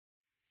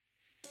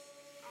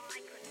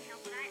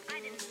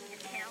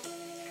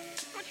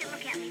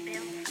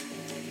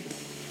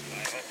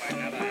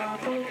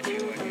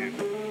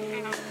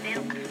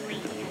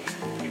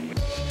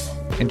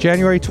In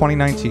January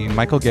 2019,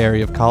 Michael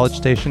Gary of College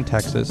Station,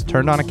 Texas,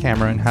 turned on a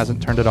camera and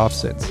hasn't turned it off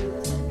since.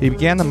 He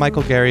began the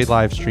Michael Gary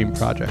Live Stream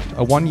Project,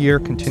 a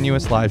one-year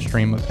continuous live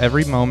stream of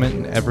every moment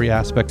and every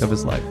aspect of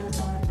his life.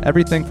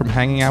 Everything from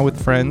hanging out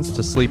with friends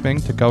to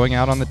sleeping to going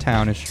out on the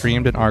town is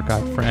streamed and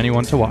archived for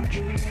anyone to watch.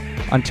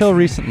 Until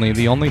recently,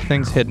 the only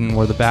things hidden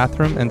were the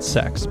bathroom and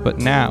sex, but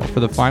now, for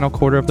the final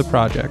quarter of the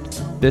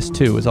project, this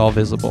too is all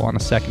visible on a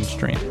second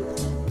stream.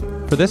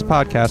 For this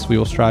podcast, we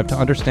will strive to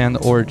understand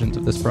the origins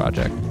of this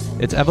project,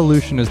 its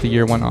evolution as the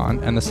year went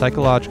on, and the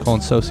psychological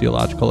and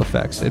sociological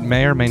effects it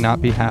may or may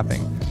not be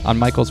having on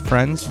Michael's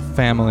friends,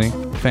 family,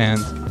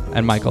 fans,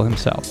 and Michael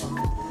himself.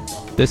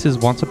 This is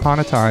Once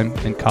Upon a Time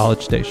in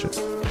College Station.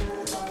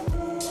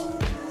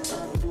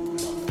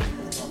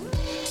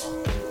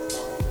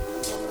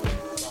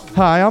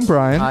 Hi, I'm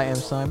Brian. I am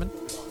Simon.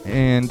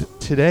 And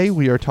today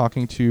we are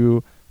talking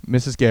to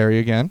Mrs. Gary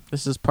again.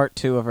 This is part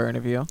 2 of our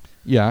interview.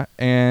 Yeah,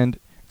 and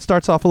it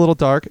starts off a little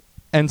dark,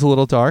 ends a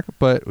little dark,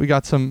 but we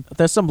got some...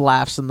 There's some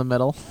laughs in the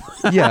middle.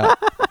 Yeah.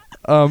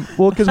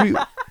 Well, because we...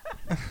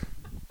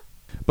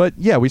 But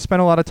yeah, we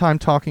spent a lot of time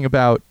talking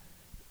about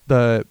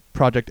the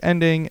project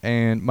ending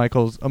and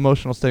Michael's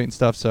emotional state and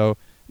stuff, so,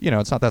 you know,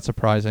 it's not that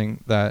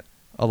surprising that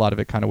a lot of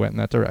it kind of went in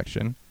that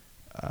direction.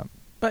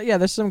 But yeah,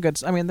 there's some good...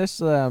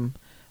 there's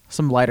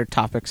some lighter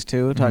topics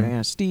too, talking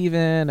to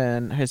Steven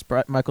and his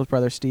Michael's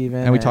brother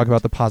Steven. And we talk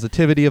about the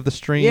positivity of the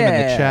stream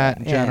and the chat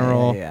in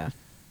general. Yeah.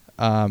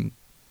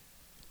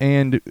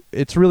 And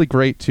it's really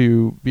great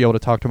to be able to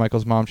talk to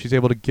Michael's mom. She's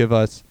able to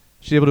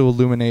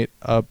illuminate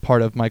a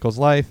part of Michael's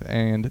life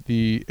and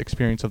the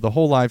experience of the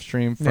whole live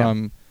stream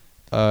from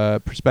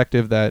a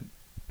perspective that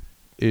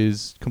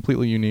is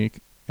completely unique.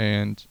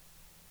 And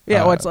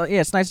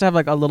it's nice to have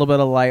like a little bit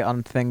of light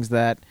on things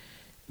that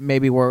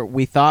maybe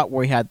we thought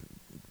we had.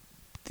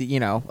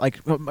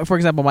 Like, for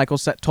example, Michael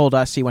told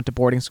us he went to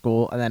boarding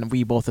school, and then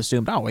we both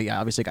assumed, he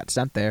obviously got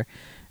sent there.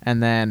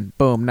 And then,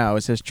 boom, no,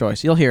 it's his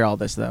choice. You'll hear all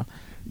this, though.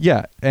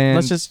 Yeah,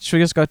 and... Should we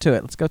just go to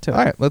it? Let's go to it.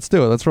 All right, let's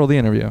do it. Let's roll the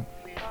interview.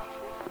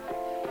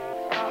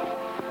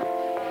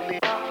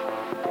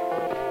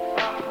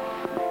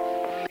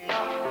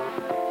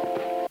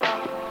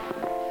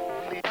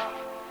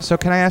 So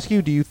can I ask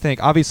you, do you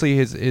think, obviously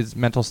his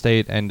mental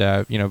state and,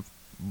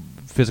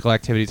 physical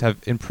activities have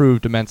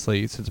improved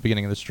immensely since the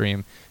beginning of the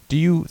stream. Do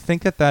you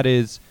think that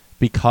is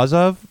because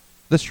of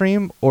the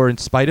stream or in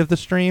spite of the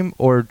stream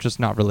or just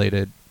not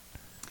related?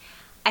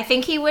 I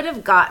think he would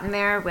have gotten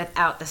there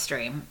without the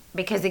stream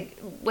because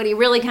what he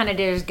really kind of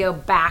did is go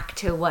back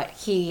to what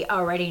he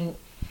already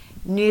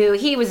knew.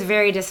 He was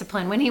very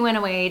disciplined when he went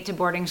away to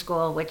boarding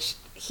school, which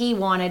he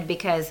wanted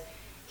because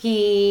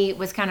he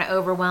was kind of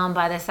overwhelmed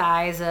by the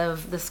size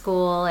of the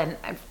school. And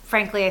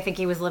frankly, I think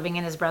he was living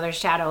in his brother's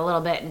shadow a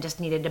little bit and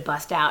just needed to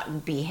bust out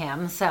and be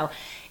him. So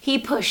he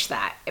pushed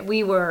that.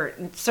 We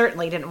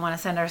certainly didn't want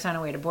to send our son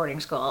away to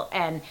boarding school.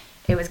 And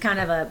it was kind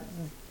of a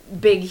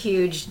big,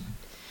 huge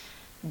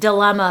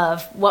dilemma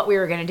of what we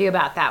were going to do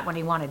about that when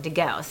he wanted to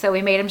go. So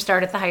we made him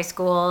start at the high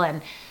school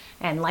and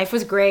life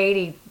was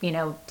great. He,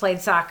 played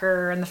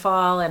soccer in the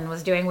fall and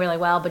was doing really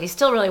well, but he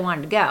still really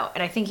wanted to go.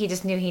 And I think he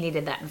just knew he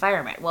needed that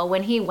environment. Well,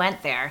 when he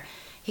went there,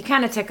 he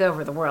kind of took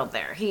over the world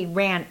there. He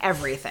ran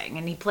everything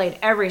and he played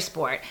every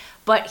sport,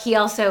 but he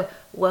also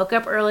woke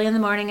up early in the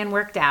morning and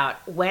worked out,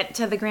 went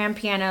to the grand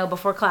piano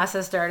before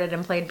classes started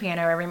and played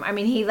piano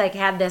he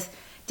had this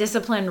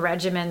disciplined,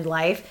 regimented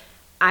life.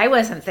 I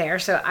wasn't there,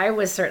 so I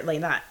was certainly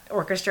not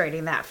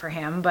orchestrating that for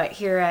him. But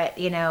here at,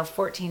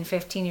 14,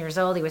 15 years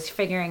old, he was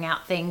figuring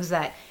out things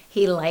that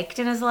he liked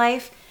in his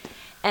life.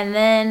 And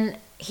then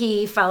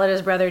he followed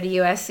his brother to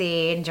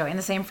USC and joined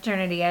the same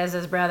fraternity as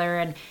his brother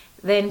and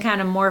then kind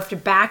of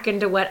morphed back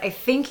into what I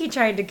think he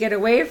tried to get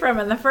away from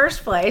in the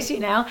first place,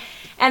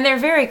 And they're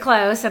very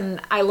close, and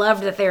I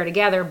loved that they were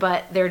together,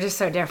 but they're just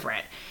so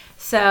different.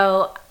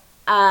 So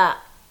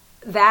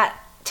that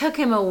took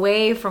him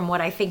away from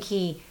what I think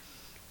he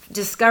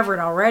discovered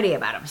already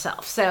about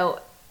himself. So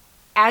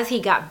as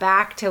he got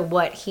back to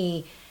what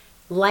he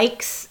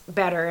likes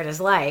better in his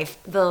life,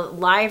 the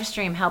live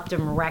stream helped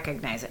him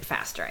recognize it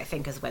faster, I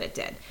think is what it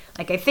did.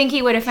 I think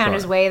he would have found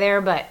his way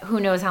there, but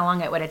who knows how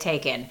long it would have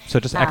taken. So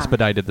it just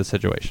expedited the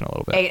situation a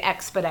little bit. It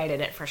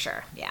expedited it for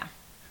sure, yeah.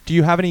 Do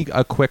you have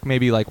a quick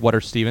maybe what are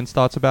Steven's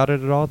thoughts about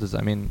it at all?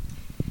 Steven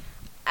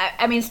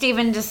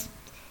just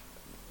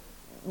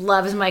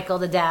loves Michael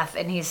to death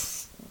and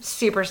he's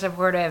super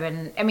supportive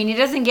and he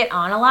doesn't get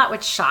on a lot,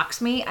 which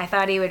shocks me. I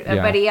thought he would,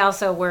 but he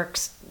also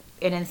works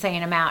an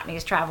insane amount and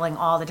he's traveling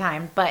all the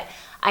time, but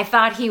I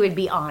thought he would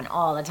be on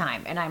all the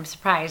time and I'm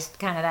surprised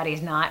kind of that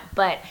he's not,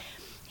 but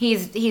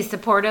he's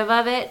supportive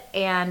of it.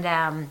 And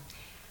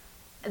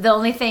the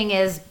only thing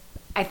is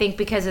I think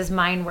because his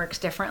mind works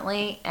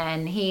differently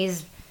and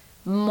he's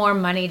more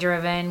money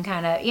driven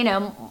kind of,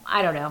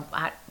 I don't know,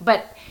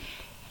 but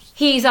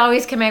he's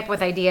always coming up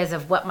with ideas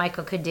of what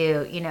Michael could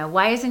do. You know,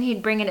 why isn't he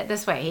bringing it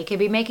this way? He could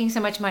be making so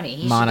much money.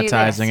 He should do this.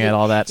 Monetizing it,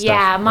 all that stuff.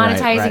 Yeah,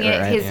 monetizing Right,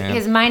 it. right.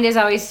 His mind is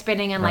always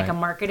spinning on like a Right.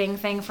 marketing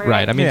thing for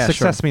Right. it. I mean, Yeah,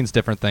 success sure. means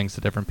different things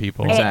to different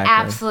people. Exactly. It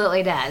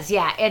absolutely does,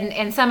 yeah.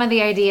 And some of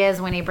the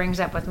ideas when he brings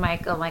up with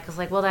Michael, Michael's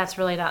like, well, that's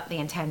really not the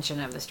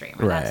intention of the stream.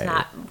 Or That's Right.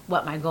 not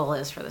what my goal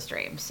is for the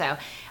stream. So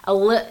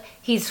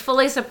he's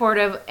fully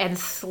supportive and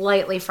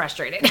slightly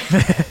frustrated.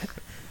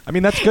 I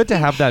mean, that's good to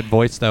have that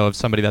voice, though, of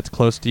somebody that's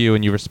close to you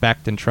and you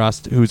respect and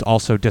trust who's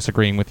also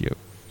disagreeing with you,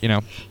 you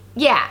know?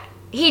 Yeah.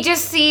 He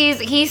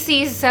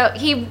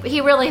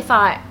really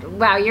thought,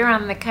 wow, you're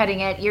on the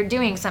cutting edge. You're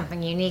doing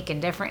something unique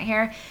and different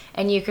here,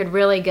 and you could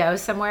really go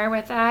somewhere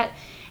with that.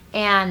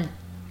 And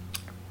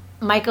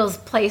Michael's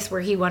place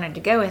where he wanted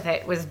to go with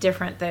it was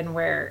different than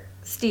where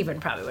Steven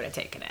probably would have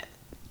taken it.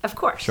 Of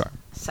course. Sure.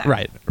 So.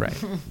 Right.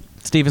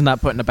 Steven's not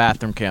putting a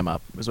bathroom cam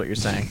up, is what you're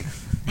saying.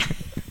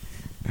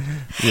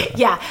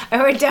 Yeah,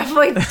 I would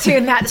definitely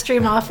tune that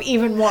stream off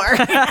even more.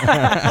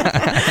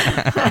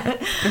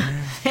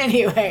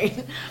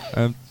 Anyway.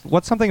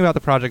 What's something about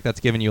the project that's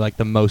given you, like,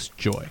 the most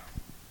joy?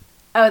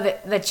 Oh,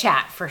 the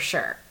chat for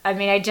sure. I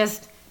mean,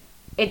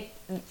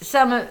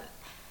 some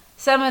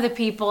of the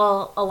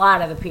people, a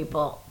lot of the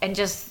people, and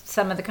just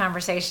some of the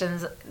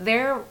conversations,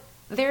 they're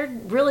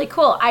really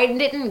cool. I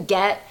didn't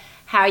get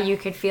how you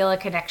could feel a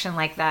connection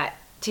like that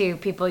to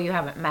people you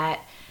haven't met.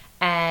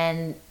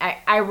 And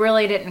I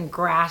really didn't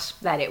grasp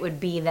that it would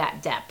be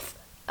that depth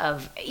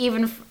of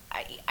even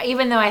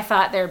though I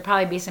thought there'd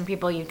probably be some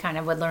people you kind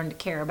of would learn to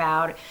care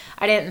about.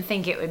 I didn't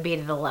think it would be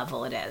to the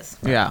level it is.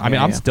 Yeah. I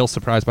mean, I'm still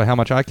surprised by how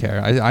much I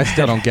care. I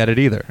still don't get it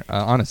either,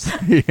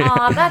 honestly.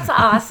 Oh, that's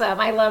awesome.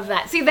 I love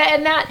that. See,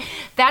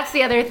 that's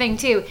the other thing,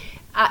 too.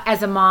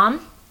 As a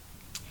mom,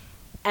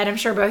 and I'm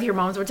sure both your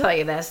moms would tell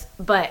you this,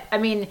 but, I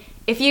mean,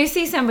 if you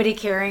see somebody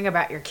caring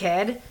about your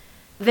kid,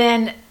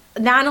 then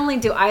not only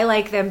do I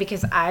like them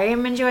because I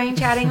am enjoying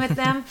chatting with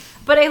them,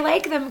 but I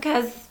like them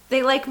because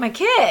they like my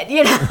kid,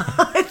 you know?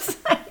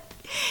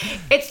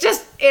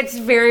 It's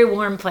a very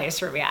warm place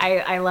for me.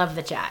 I love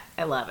the chat.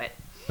 I love it.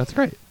 That's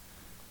great.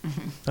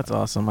 That's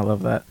awesome. I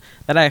love that.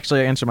 That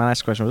actually answered my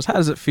next question was, how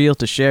does it feel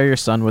to share your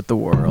son with the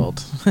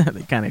world?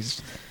 we kind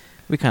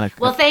of.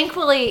 Well,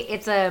 thankfully,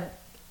 it's a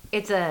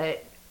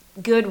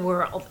good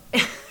world.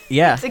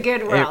 Yeah. It's a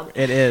good world.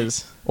 It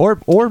is.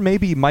 Or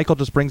maybe Michael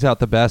just brings out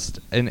the best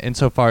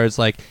insofar as,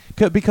 like,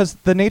 because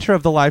the nature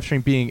of the live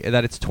stream being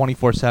that it's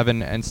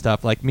 24/7 and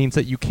stuff, like, means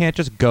that you can't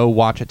just go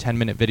watch a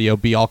 10-minute video,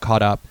 be all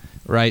caught up,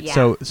 right?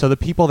 Yeah. So the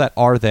people that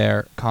are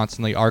there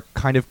constantly are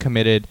kind of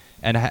committed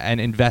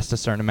and invest a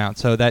certain amount.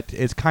 So that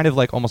is kind of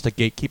like almost a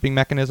gatekeeping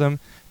mechanism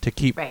to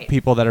keep Right.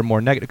 people that are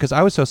more negative. Because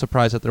I was so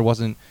surprised that it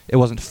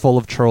wasn't full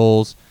of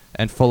trolls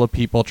and full of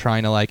people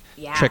trying to, like,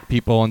 Yeah. trick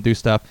people and do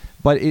stuff.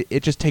 But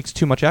it just takes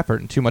too much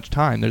effort and too much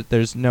time.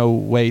 There's no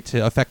way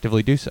to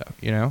effectively do so,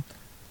 you know?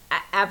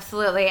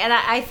 Absolutely. And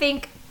I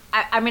think,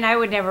 I mean, I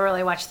would never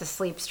really watch the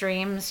sleep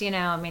streams, you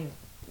know, I mean,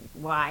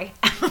 why?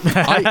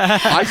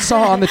 I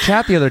saw on the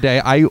chat the other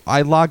day,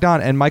 I logged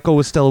on and Michael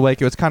was still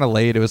awake. It was kind of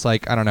late. It was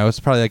like, I don't know, it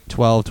was probably like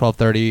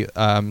 12:30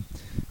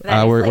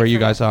 That is where late you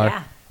for guys them, are.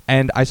 yeah.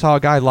 And I saw a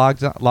guy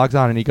logs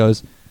on and he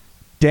goes,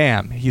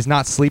 damn, he's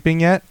not sleeping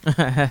yet.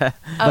 Oh,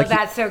 Like,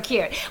 that's so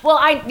cute. Well,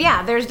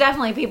 there's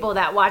definitely people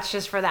that watch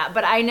just for that.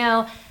 But I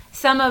know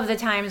some of the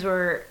times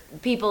where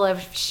people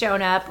have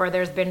shown up or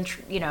there's been,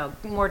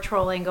 more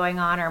trolling going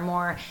on or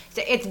more,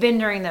 it's been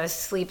during those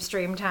sleep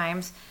stream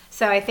times.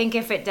 So I think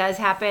if it does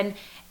happen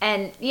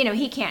and,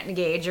 he can't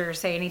engage or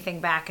say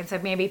anything back. And so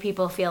maybe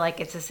people feel like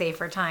it's a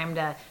safer time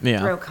to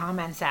throw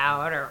comments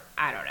out or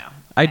I don't know.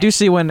 I do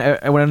see when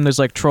there's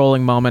like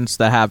trolling moments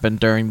that happen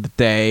during the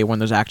day when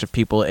there's active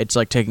people, it's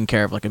like taken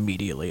care of like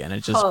immediately and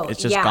it's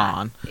just yeah.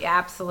 gone. Yeah,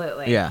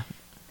 absolutely. Yeah.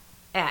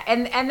 Yeah,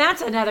 and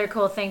that's another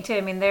cool thing too.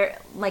 I mean, they're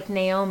like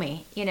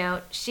Naomi,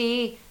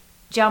 she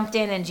jumped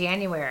in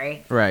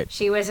January. Right.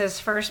 She was his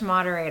first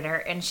moderator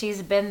and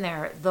she's been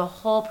there the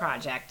whole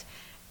project.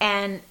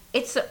 And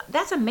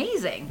that's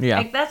amazing. Yeah.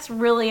 Like that's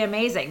really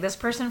amazing. This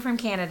person from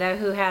Canada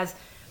who has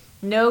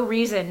no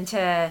reason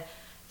to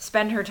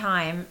spend her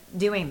time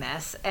doing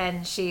this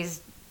and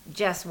she's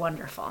just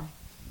wonderful.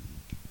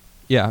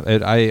 Yeah,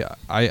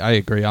 I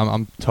agree.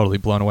 I'm totally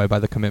blown away by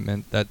the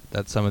commitment that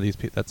some of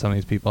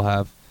these people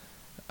have.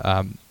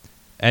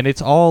 And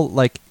it's all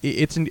like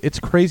it's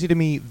crazy to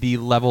me the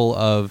level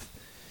of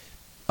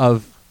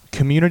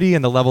community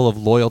and the level of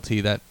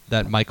loyalty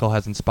that Michael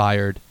has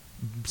inspired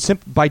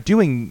by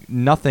doing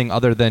nothing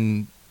other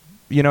than,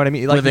 you know what I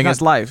mean, like living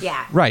his life.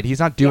 Yeah. Right, he's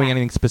not doing Yeah.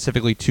 anything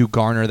specifically to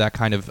garner that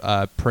kind of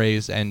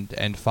praise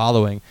and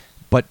following,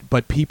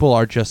 but people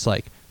are just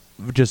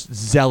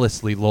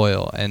zealously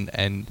loyal and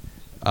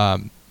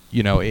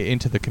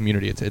into the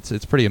community.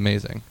 It's pretty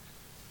amazing.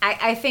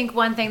 I think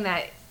one thing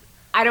that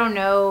I don't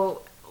know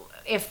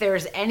if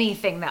there's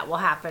anything that will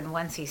happen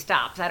once he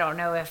stops. I don't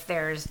know if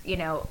there's,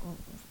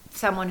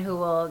 someone who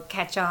will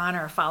catch on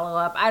or follow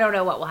up. I don't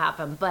know what will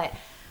happen, but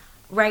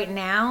right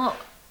now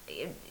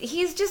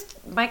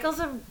Michael's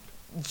a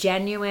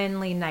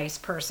genuinely nice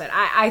person.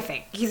 I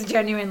think he's a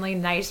genuinely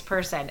nice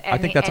person. And, I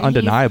think that's and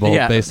undeniable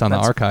based on the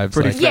that's archives.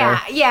 pretty fair.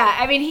 yeah.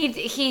 I mean,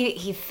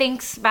 he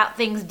thinks about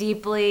things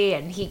deeply,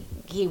 and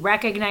he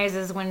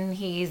recognizes when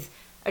he's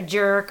a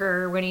jerk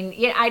or when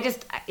he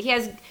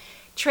has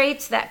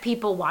traits that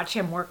people watch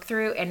him work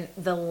through, and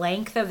the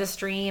length of the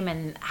stream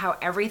and how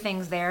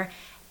everything's there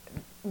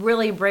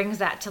really brings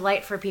that to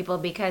light for people,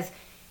 because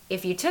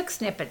if you took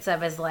snippets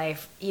of his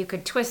life, you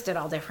could twist it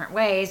all different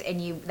ways,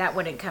 and that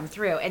wouldn't come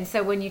through. And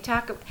so when you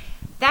talk,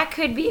 that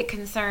could be a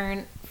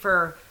concern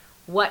for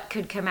what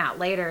could come out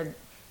later.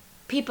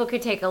 People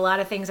could take a lot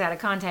of things out of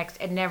context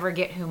and never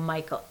get who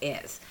Michael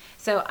is.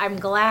 So I'm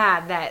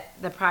glad that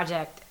the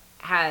project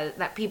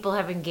that people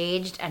have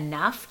engaged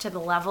enough to the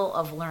level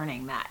of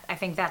learning that. I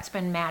think that's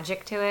been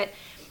magic to it.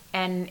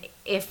 And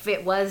if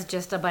it was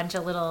just a bunch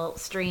of little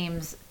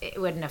streams, it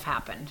wouldn't have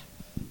happened.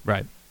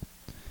 Right.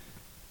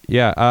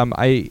 Yeah.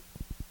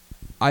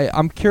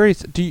 I'm curious.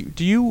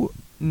 Do you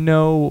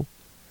know,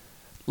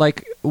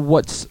 like,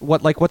 what's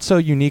so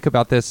unique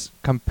about this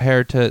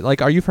compared to,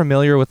 like, are you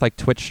familiar with like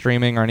Twitch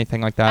streaming or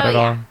anything like that at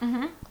all?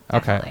 Mm-hmm.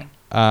 Okay.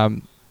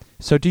 Definitely.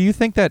 So do you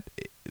think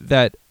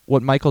that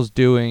what Michael's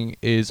doing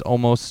is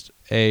almost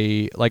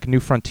a like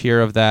new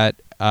frontier of that,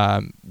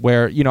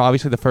 where, you know,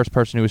 obviously the first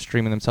person who was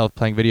streaming themselves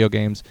playing video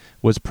games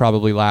was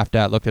probably laughed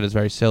at, looked at as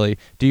very silly.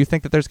 Do you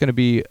think that he's going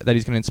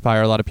to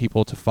inspire a lot of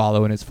people to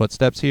follow in his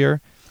footsteps here,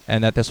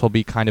 and that this will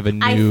be kind of a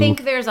new... I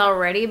think there's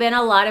already been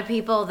a lot of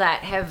people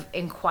that have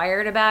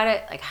inquired about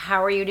it, like,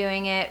 how are you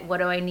doing it? What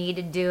do I need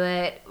to do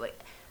it?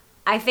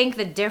 I think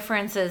the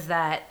difference is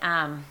that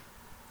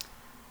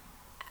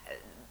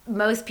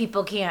most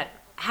people can't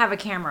have a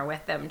camera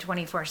with them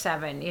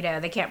 24/7. You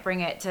know, they can't bring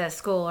it to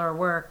school or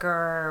work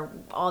or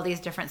all these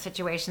different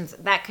situations.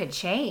 That could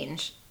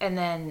change, and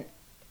then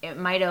it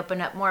might open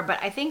up more. But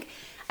I think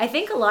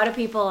a lot of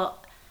people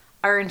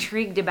are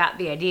intrigued about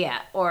the idea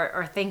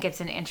or think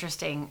it's an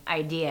interesting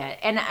idea.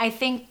 And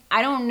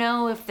I don't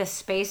know if the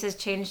space has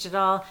changed at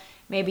all.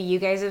 Maybe you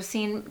guys have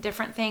seen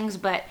different things,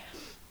 but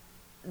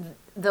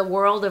the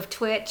world of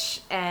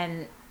Twitch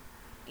and,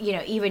 you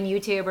know, even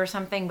YouTube or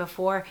something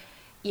before,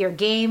 you're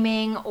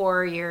gaming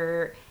or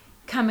you're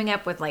coming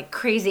up with like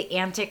crazy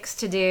antics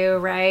to do,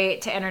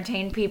 right? To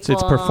entertain people. So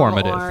it's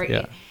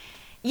performative,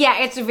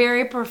 Yeah, it's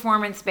very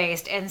performance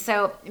based. And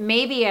so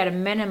maybe at a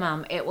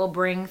minimum, it will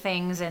bring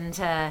things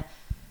into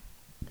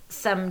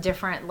some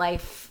different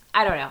life.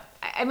 I don't know.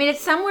 I mean, it's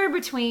somewhere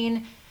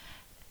between,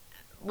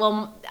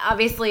 well,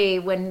 obviously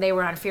when they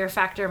were on Fear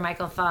Factor,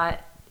 Michael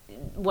thought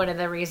one of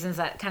the reasons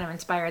that kind of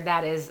inspired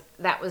that is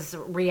that was a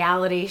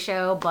reality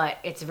show, but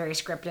it's very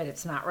scripted.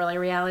 It's not really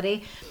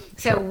reality.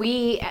 So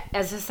we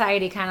as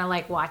society kind of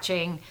like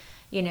watching,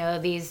 you know,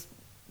 these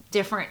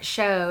different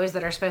shows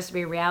that are supposed to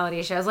be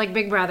reality shows, like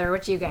Big Brother,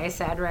 which you guys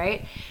said,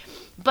 right?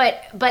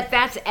 But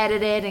that's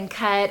edited and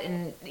cut,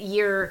 and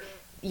your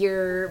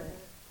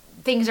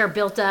things are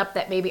built up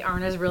that maybe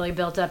aren't as really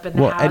built up in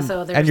the house.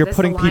 So there's you're this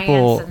putting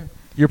alliance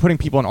you're putting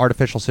people in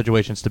artificial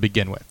situations to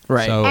begin with.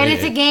 Right. So and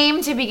it's a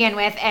game to begin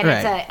with, and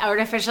it's an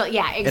artificial,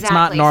 exactly. It's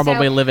not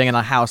normally living in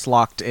a house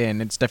locked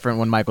in. It's different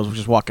when Michael's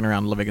just walking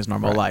around living his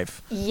normal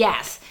life.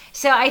 Yes.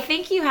 So I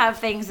think you have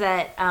things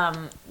that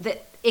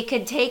that it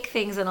could take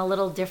things in a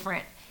little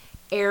different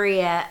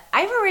area.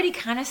 I've already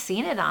kind of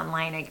seen it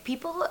online. Like,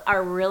 people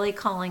are really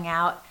calling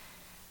out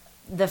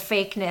the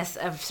fakeness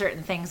of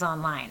certain things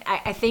online.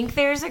 I think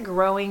there's a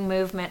growing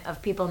movement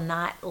of people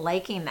not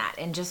liking that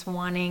and just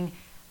wanting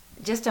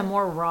just a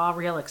more raw,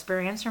 real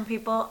experience from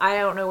people. I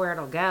don't know where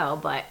it'll go,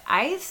 but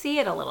I see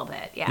it a little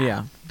bit.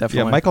 Yeah, definitely.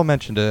 Yeah, Michael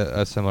mentioned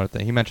a similar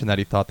thing. He mentioned that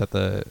he thought that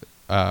the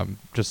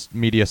just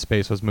media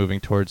space was moving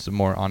towards a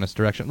more honest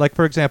direction. Like,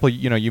 for example,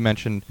 you know, you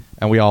mentioned,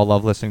 and we all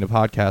love listening to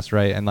podcasts,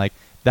 right? And like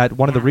that,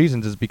 one of the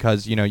reasons is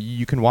because, you know,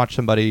 you can watch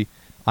somebody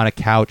on a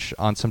couch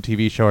on some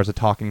TV show as a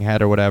talking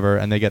head or whatever,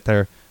 and they get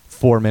their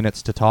 4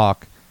 minutes to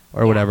talk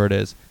or whatever it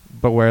is.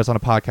 But whereas on a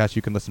podcast,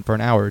 you can listen for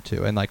an hour or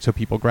two. And like, so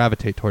people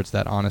gravitate towards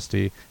that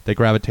honesty. They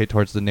gravitate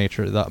towards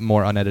the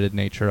more unedited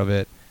nature of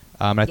it.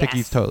 And I think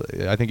he's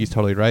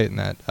totally right in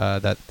that,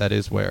 that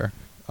is where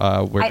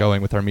we're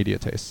going with our media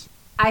tastes.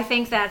 I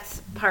think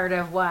that's part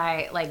of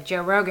why, like,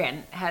 Joe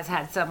Rogan has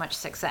had so much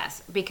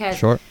success,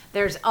 because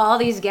there's all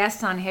these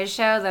guests on his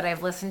show that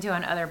I've listened to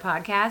on other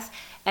podcasts,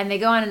 and they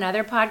go on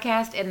another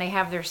podcast and they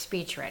have their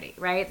speech ready,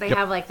 right? They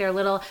have like their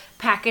little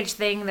package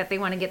thing that they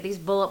want to get these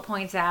bullet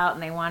points out,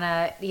 and they want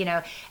to, you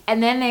know,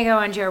 and then they go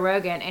on Joe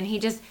Rogan and he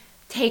just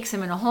takes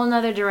them in a whole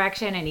nother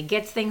direction, and he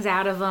gets things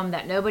out of them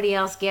that nobody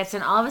else gets.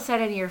 And all of a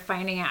sudden you're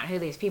finding out who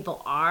these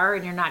people are,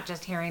 and you're not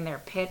just hearing their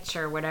pitch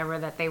or whatever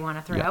that they want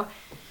to throw. Yeah.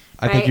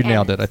 I think you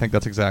nailed it. I think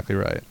that's exactly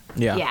right.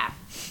 Yeah. Yeah.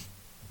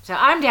 So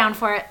I'm down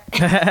for it.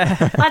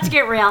 Let's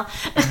get real.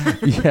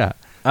 Yeah.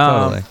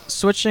 Totally.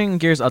 Switching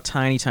gears a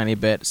tiny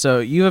bit. So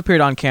you appeared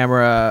on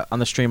camera on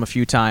the stream a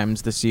few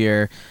times this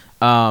year.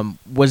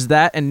 Was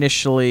that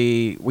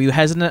initially, were you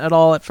hesitant at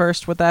all at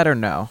first with that, or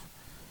no?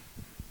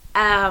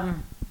 Yeah,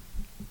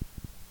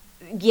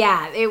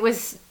 it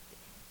was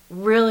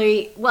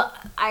really well.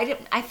 I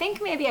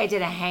think maybe I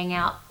did a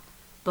hangout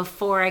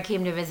before I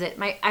came to visit.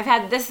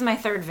 This is my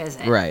third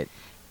visit, Right.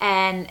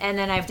 and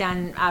then I've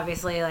done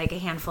obviously like a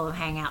handful of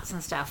hangouts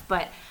and stuff.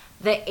 But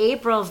the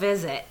April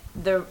visit,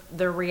 the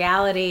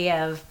reality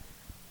of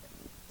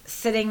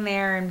sitting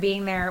there and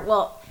being there.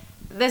 Well,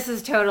 this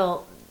is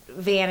total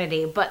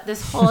vanity, but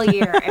this whole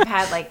year I've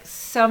had like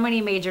so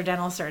many major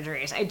dental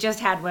surgeries. I just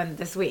had one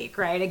this week,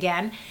 right?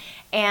 Again.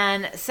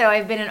 And so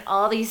I've been in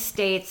all these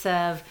states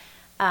of,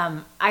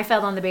 I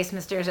fell down the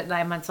basement stairs at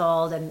 9 months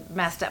old and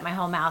messed up my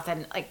whole mouth,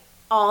 and like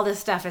all this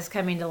stuff is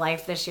coming to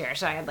life this year.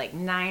 So I had like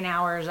 9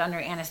 hours under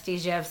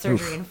anesthesia of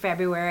surgery in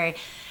February,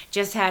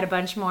 just had a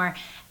bunch more.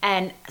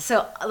 And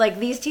so like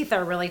these teeth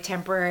are really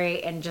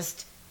temporary and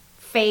just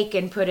fake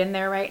and put in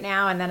there right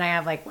now. And then I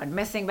have like one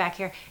missing back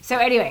here. So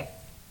anyway,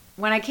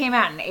 when I came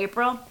out in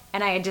April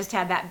and I had just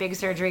had that big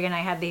surgery and I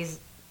had these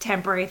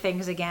temporary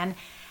things again,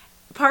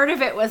 part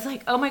of it was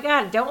like, oh my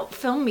God, don't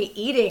film me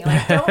eating.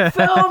 Like, don't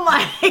film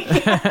like,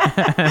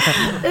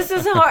 this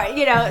is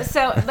hard,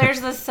 so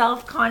there's the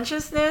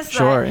self-consciousness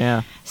Sure, that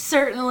yeah.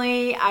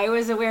 certainly I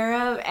was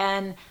aware of.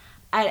 And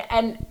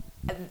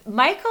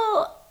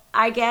Michael,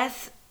 I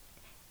guess,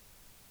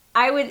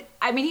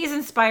 he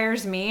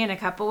inspires me in a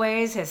couple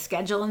ways. His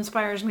schedule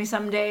inspires me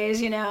some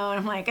days, and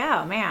I'm like,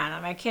 oh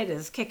man, my kid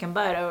is kicking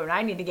butt. Oh,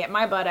 I need to get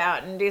my butt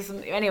out and do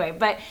some, anyway.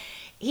 But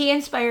he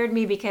inspired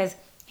me because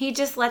he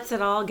just lets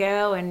it all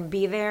go and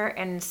be there.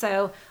 And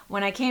so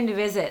when I came to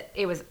visit,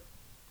 it was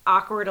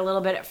awkward a little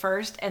bit at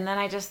first. And then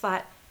I just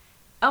thought,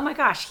 oh my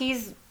gosh,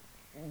 he's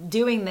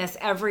doing this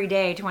every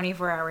day,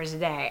 24 hours a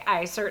day.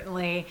 I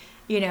certainly,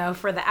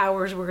 for the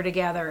hours we're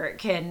together,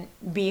 can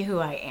be who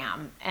I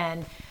am.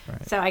 And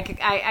so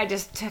I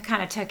just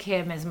kind of took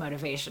him as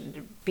motivation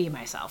to be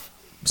myself.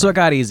 So it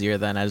got easier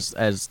then as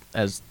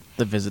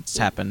the visits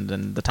happened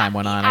and the time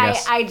went on, I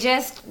guess. I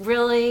just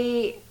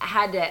really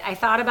had to, I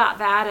thought about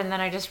that, and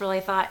then I just really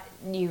thought,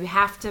 you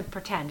have to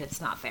pretend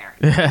it's not there.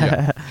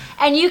 Yeah.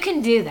 And you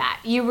can do that.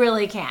 You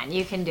really can.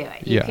 You can do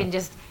it. You Yeah. can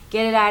just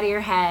get it out of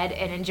your head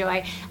and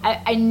enjoy.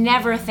 I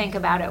never think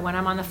about it when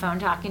I'm on the phone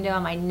talking to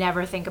him. I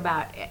never think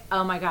about,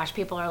 oh my gosh,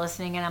 people are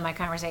listening in on my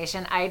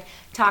conversation. I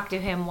talk to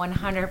him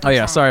 100%. Oh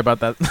yeah, sorry about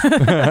that.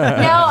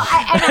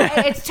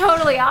 No, it's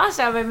totally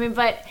awesome.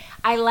 But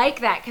I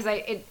like that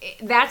because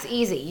that's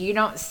easy. You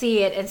don't see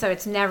it, and so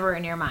it's never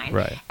in your mind.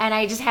 Right. And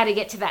I just had to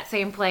get to that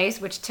same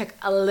place, which took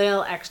a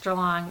little extra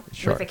long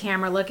Sure. with the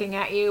camera looking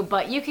at you.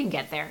 But you can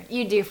get there.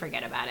 You do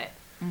forget about it.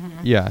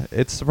 Yeah,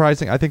 it's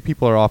surprising. I think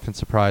people are often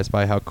surprised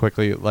by how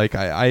quickly, like,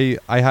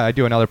 I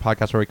do another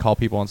podcast where we call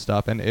people and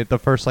stuff, and the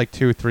first, like,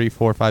 2, 3,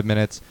 4, 5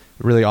 minutes,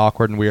 really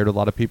awkward and weird with a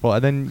lot of people,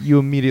 and then you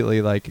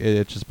immediately, like,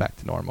 it's just back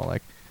to normal.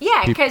 Like,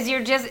 Yeah, because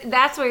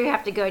that's where you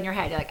have to go in your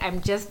head. You're like,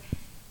 I'm just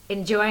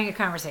enjoying a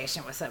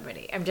conversation with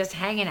somebody. I'm just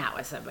hanging out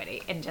with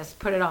somebody, and just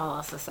put it all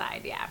else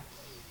aside. Yeah.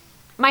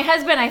 My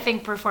husband, I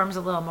think, performs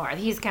a little more.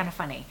 He's kind of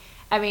funny.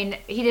 I mean,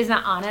 he is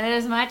not on it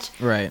as much.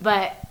 Right.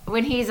 But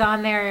when he's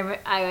on there,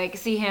 I like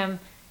see him.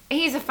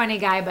 He's a funny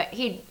guy, but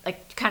he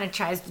like kind of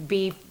tries to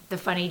be the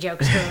funny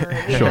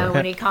jokester, you Sure. know,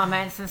 when he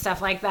comments and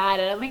stuff like that.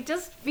 And I'm like,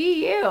 just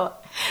be you.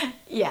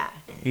 Yeah.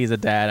 He's a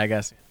dad, I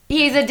guess.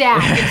 He's a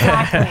dad.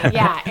 Exactly.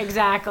 Yeah,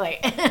 exactly.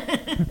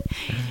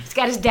 He's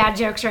got his dad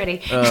jokes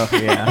ready. Oh,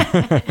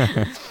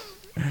 yeah.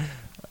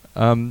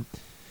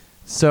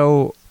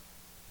 So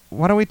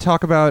why don't we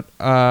talk about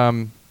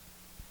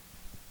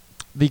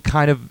the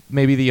kind of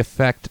maybe the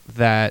effect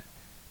that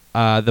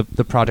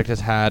the project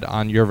has had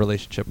on your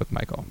relationship with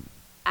Michael?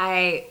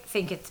 I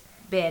think it's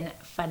been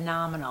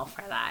phenomenal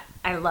for that.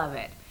 I love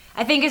it.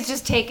 I think it's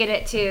just taken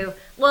it to,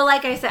 well,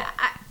 like I said,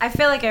 I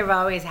feel like I've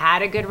always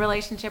had a good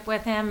relationship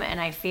with him,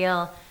 and I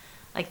feel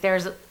like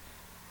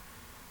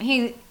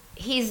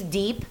he's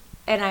deep,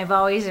 and I've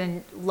always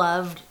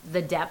loved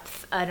the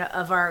depth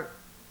of our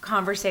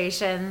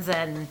conversations,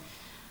 and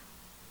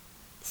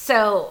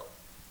so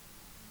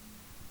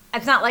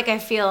it's not like I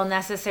feel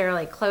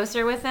necessarily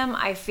closer with him.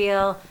 I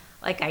feel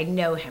like I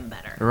know him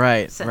better.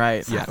 Right, So-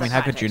 right. since Yeah. I the mean,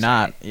 how could you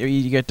project not?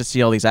 You get to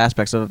see all these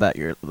aspects of that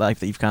your life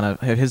that you've kind of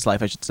his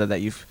life. I should say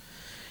that you've,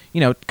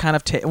 kind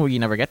of well, you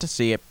never get to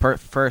see it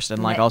first,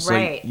 and like also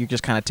Right. you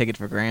just kind of take it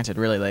for granted.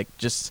 Really, like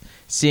just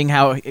seeing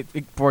how,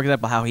 for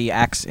example, how he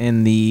acts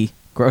in the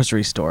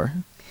grocery store,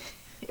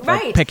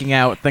 Right. Like picking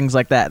out things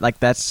like that. Like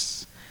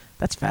that's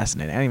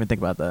fascinating. I didn't even think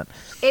about that.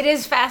 It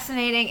is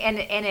fascinating, and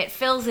it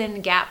fills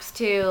in gaps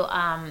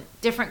to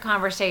different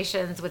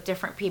conversations with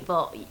different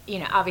people.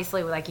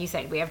 Obviously, like you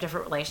said, we have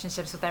different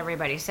relationships with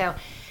everybody. So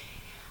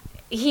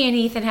he and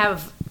Ethan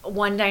have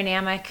one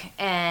dynamic,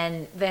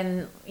 and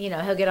then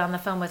he'll get on the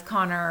phone with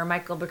Connor or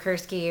Michael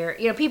Bukursky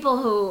or people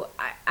who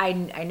I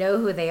know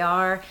who they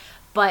are,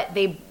 but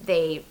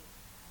they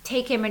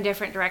take him in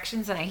different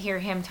directions, and I hear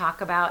him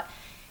talk about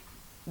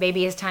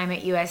maybe his time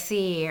at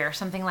USC or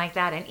something like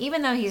that. And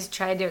even though he's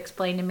tried to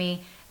explain to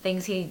me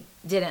things he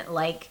didn't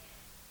like,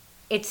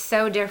 it's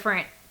so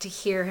different to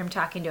hear him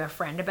talking to a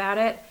friend about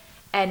it,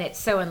 and it's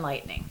so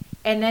enlightening.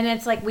 And then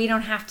it's like we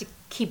don't have to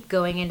keep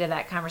going into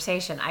that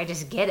conversation. I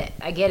just get it.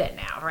 I get it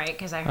now, right?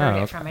 Because I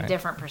heard it from a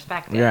different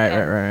perspective.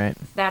 Right.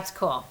 That's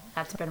cool.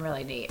 That's been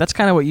really neat. That's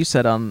kind of what you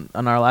said on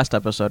our last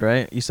episode,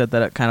 right? You said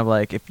that it kind of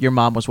like if your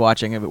mom was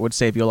watching, it would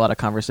save you a lot of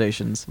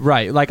conversations.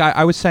 Right. Like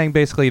I was saying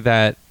basically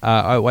that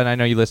when I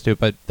know you listened to it,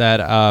 but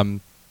that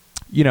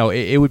you know,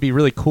 it would be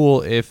really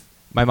cool if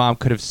my mom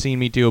could have seen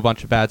me do a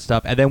bunch of bad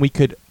stuff, and then we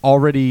could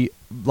already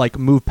like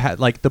move past,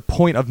 like the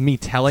point of me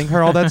telling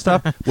her all that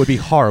stuff would be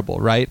horrible,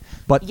 right?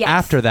 But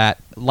after that,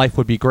 life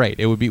would be great.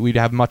 We'd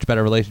have a much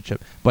better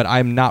relationship. But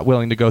I'm not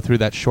willing to go through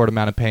that short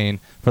amount of pain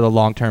for the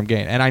long-term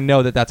gain. And I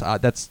know that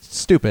that's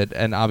stupid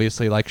and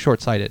obviously like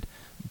short-sighted.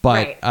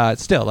 But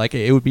still, like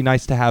it would be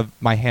nice to have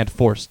my hand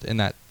forced in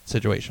that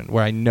situation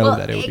where I know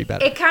that it would be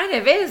better. It kind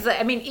of is.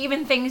 I mean,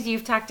 even things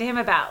you've talked to him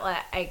about,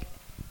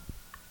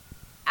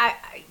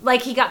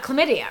 like he got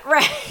chlamydia,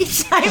 right?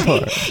 I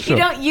mean, you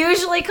don't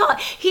usually call.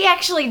 He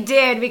actually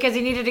did because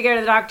he needed to go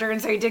to the doctor,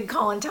 and so he did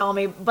call and tell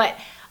me. But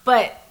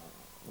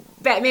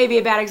that may be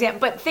a bad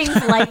example. But things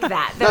like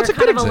that are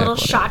kind of a little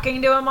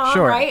shocking to a mom,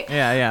 right?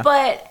 Yeah.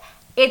 But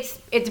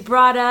it's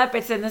brought up.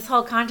 It's in this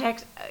whole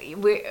context.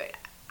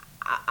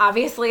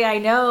 Obviously, I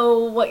know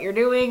what you're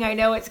doing. I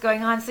know what's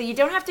going on. So you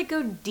don't have to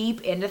go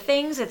deep into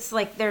things. It's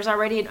like there's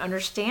already an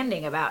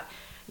understanding about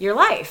your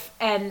life,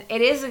 and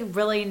it is a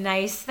really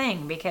nice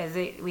thing because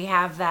we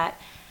have that.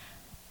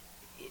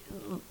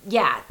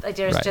 Yeah, like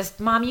there's just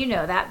mom, you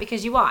know that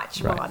because you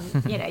watch. Mom,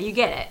 you know, you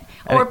get it.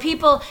 Or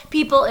people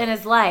in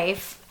his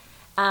life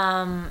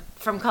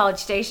from College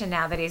Station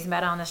now that he's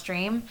met on the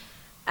stream.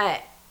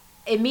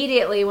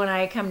 Immediately when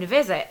I come to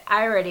visit,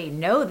 I already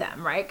know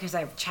them, right? Because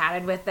I've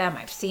chatted with them,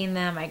 I've seen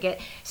them.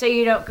 So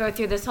you don't go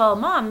through this whole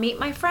mom, meet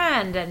my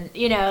friend, and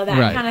you know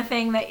that kind of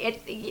thing.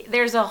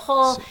 There's a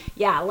whole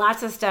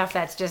lots of stuff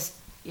that's just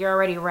you're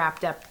already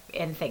wrapped up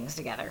in things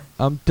together.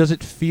 Does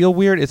it feel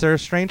weird? Is there a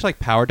strange like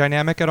power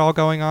dynamic at all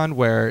going on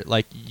where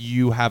like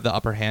you have the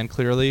upper hand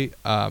clearly,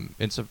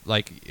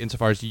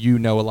 insofar as you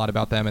know a lot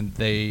about them and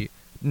they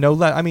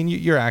know I mean,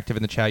 you're active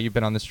in the chat. You've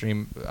been on the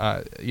stream,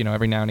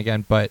 every now and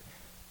again, but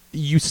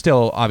you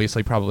still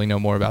obviously probably know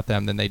more about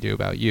them than they do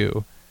about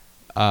you.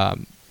 I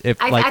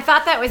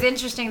thought that was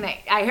interesting that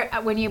I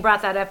heard when you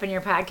brought that up in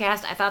your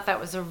podcast. I thought that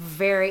was a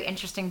very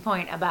interesting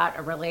point about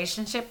a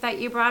relationship that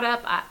you brought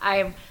up.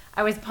 I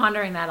was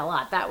pondering that a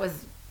lot. That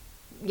was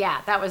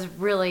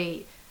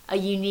really a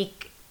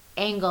unique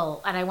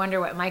angle, and I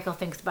wonder what Michael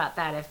thinks about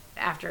that if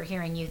after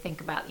hearing you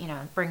think about,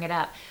 bring it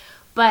up.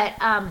 But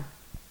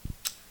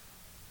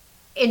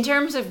in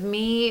terms of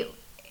me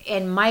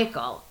and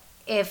Michael,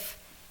 if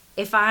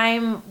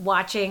I'm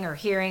watching or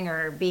hearing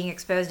or being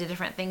exposed to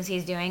different things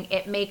he's doing,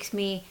 it makes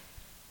me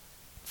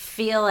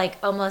feel like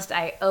almost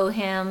I owe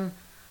him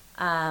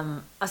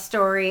a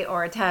story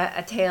or a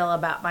tale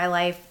about my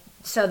life.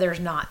 So there's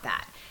not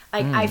that.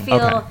 Like I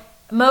feel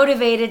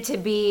motivated to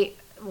be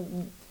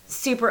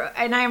super,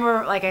 and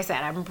like I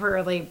said, I'm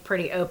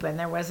pretty open.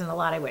 There wasn't a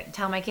lot I wouldn't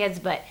tell my kids,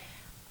 but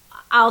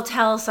I'll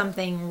tell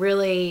something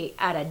really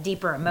at a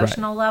deeper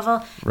emotional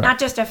level. Not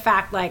just a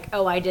fact like,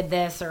 oh, I did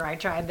this or I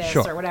tried this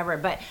or whatever,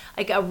 but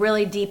like a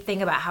really deep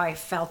thing about how I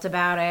felt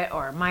about it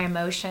or my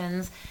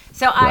emotions.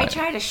 So I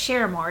try to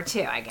share more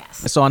too, I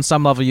guess. So on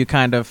some level, you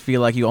kind of feel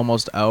like you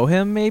almost owe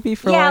him maybe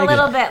for a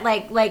little bit.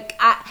 Like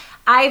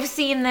I've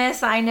seen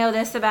this, I know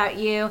this about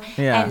you.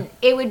 Yeah. And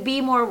it would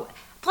be more...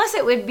 Plus,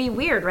 it would be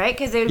weird, right?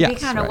 Because it would be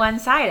kind of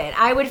one-sided.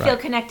 I would feel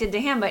connected to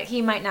him, but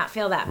he might not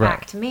feel that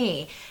back to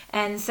me.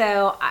 And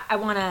so I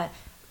want to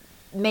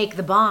make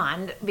the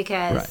bond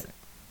because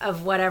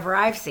of whatever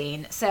I've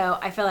seen. So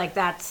I feel like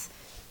that's,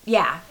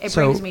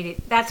 brings me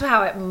to, that's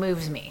how it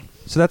moves me.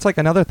 So that's like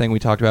another thing we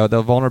talked about,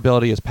 the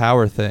vulnerability is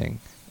power thing,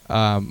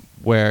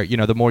 where,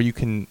 the more you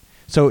can,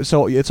 so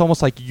it's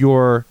almost like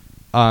you're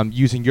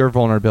using your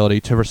vulnerability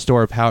to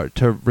restore power,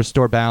 to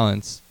restore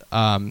balance,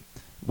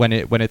 when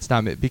it's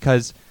not,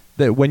 because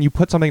when you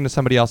put something into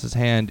somebody else's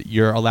hand,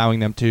 you're allowing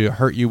them to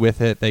hurt you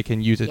with it. They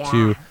can use it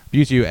to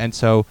abuse you. And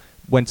so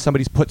when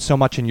somebody's put so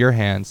much in your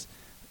hands,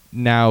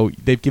 now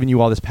they've given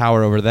you all this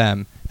power over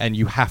them, and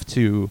you have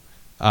to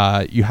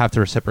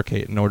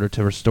reciprocate in order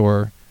to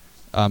restore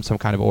some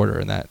kind of order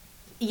in that.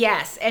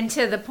 Yes, and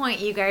to the point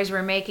you guys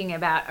were making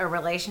about a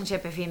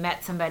relationship, if you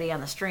met somebody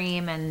on the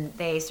stream and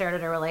they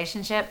started a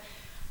relationship,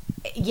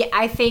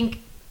 I think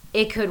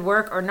it could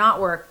work or not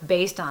work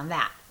based on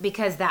that,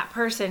 because that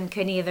person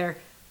could either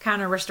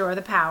kind of restore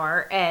the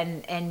power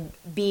and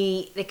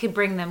it could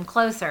bring them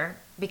closer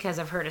because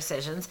of her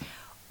decisions,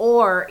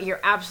 or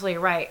you're absolutely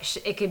right,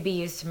 it could be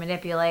used to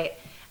manipulate.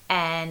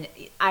 And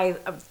I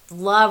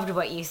loved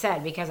what you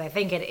said, because I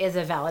think it is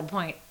a valid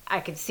point. I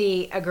could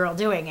see a girl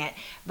doing it,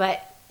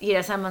 but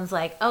someone's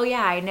like, oh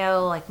yeah, I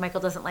know, like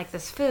Michael doesn't like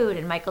this food,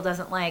 and Michael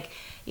doesn't like,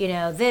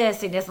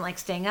 this, he doesn't like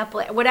staying up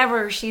late,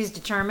 whatever she's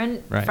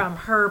determined from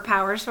her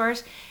power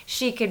source,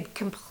 she could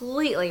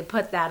completely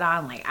put that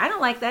on, like, I don't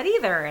like that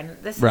either, and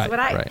this is what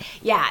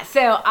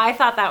so I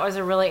thought that was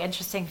a really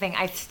interesting thing.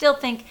 I still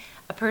think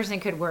a person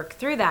could work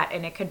through that,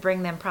 and it could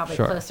bring them probably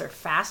closer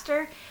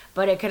faster,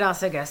 but it could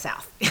also go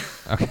south.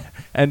 Okay.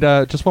 And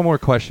just one more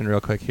question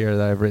real quick here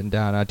that I've written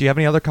down. Do you have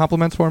any other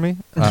compliments for me?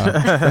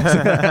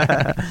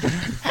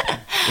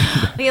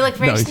 You look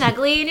very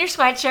snuggly in your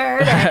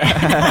sweatshirt.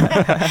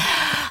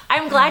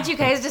 I'm glad you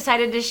guys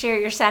decided to share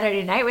your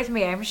Saturday night with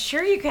me. I'm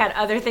sure you had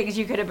other things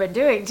you could have been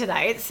doing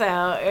tonight,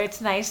 so it's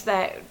nice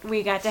that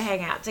we got to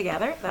hang out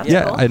together. That's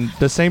cool. And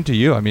the same to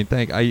you. I mean,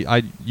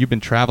 you've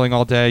been traveling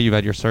all day. You've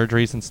had your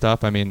surgeries and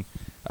stuff. I mean,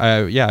 I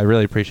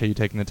really appreciate you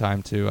taking the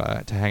time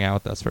to hang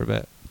out with us for a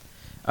bit.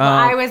 Well,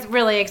 I was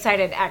really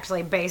excited,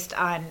 actually, based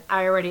on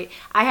I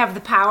have the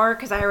power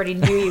because I already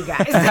knew you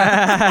guys.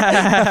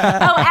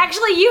 Oh,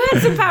 actually, you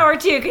had some power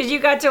too because you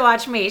got to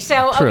watch me.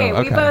 So True,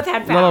 we both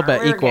had power. A little bit,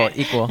 We're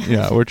equal.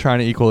 Yeah, we're trying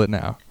to equal it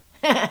now.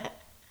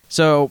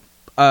 So,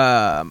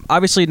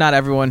 obviously, not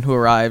everyone who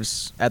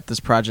arrives at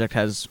this project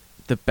has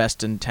the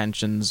best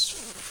intentions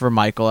for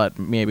Michael. At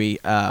maybe,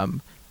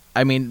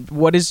 I mean,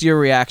 what is your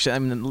reaction? I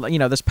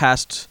mean, this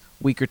past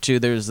week or two,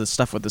 there's this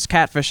stuff with this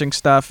catfishing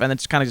stuff, and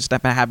it's kind of just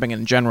happening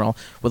in general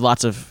with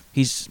lots of.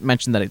 He's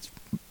mentioned that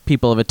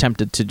people have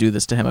attempted to do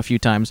this to him a few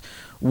times.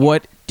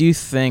 What do you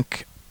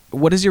think?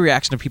 What is your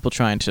reaction to people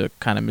trying to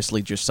kind of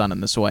mislead your son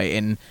in this way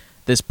in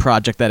this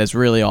project that is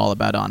really all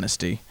about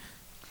honesty?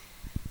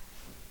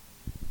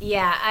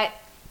 Yeah,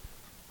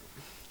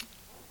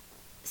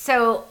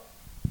 so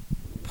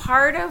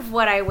part of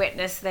what I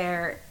witnessed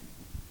there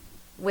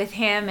with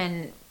him,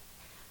 and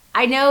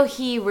I know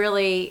he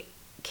really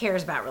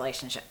cares about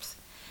relationships.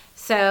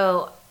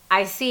 So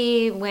I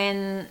see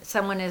when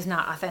someone is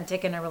not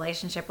authentic in a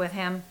relationship with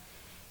him,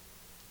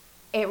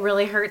 it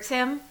really hurts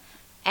him.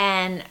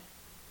 And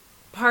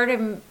part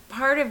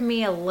of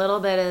me a little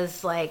bit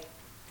is like,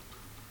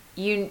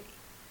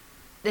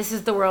 this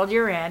is the world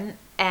you're in,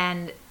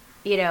 and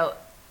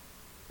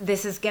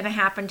this is going to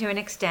happen to an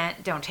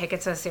extent. Don't take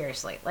it so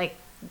seriously. Like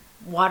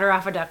water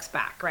off a duck's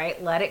back,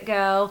 right? Let it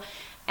go.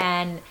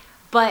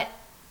 But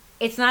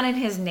it's not in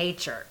his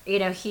nature.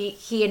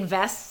 He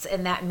invests,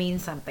 and that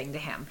means something to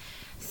him.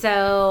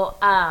 So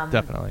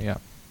definitely, yeah.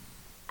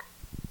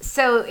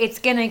 So it's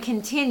going to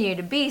continue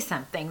to be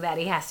something that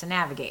he has to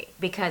navigate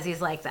because he's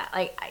like that.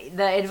 Like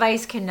the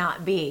advice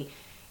cannot be,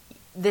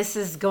 this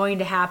is going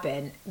to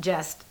happen.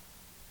 Just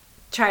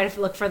try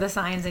to look for the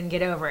signs and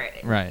get over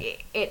it.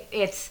 Right.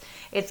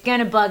 It's going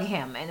to bug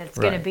him, and it's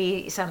going Right. to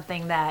be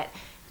something that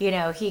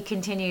he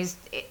continues.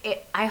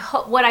 I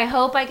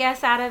hope, I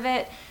guess, out of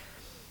it,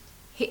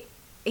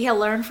 he'll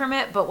learn from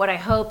it. But what I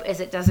hope is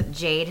it doesn't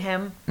jade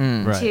him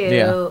Right.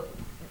 to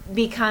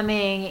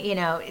becoming,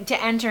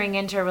 to entering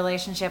into a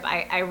relationship.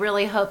 I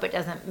really hope it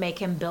doesn't make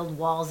him build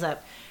walls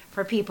up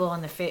for people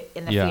in the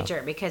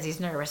future because he's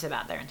nervous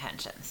about their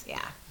intentions. Yeah.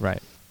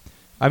 Right.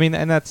 I mean,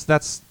 and that's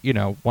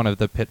one of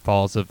the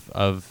pitfalls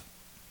of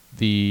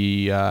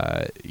the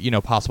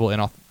possible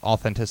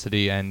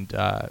inauthenticity and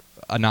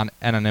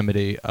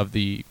anonymity of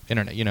the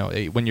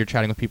internet. When you're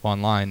chatting with people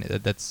online,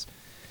 that's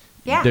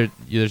you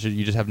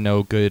just have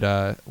no good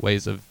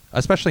ways of,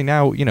 especially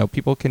now.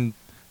 People can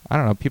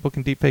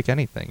deepfake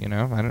anything.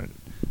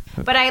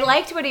 But I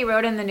liked what he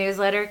wrote in the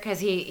newsletter because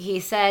he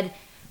said,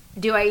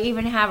 "Do I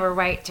even have a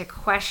right to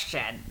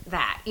question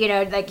that?"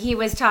 Like he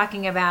was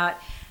talking about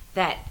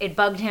that it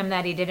bugged him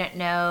that he didn't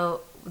know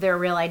their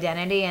real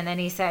identity, and then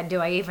he said, "Do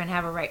I even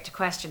have a right to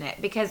question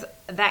it?" Because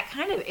that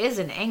kind of is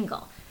an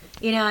angle.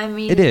 I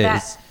mean, it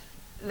is.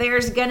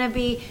 There's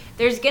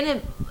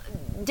gonna.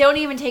 Don't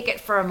even take it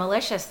for a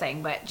malicious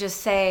thing, but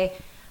just say,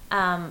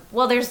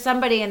 well, there's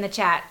somebody in the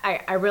chat.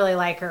 I really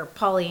like her,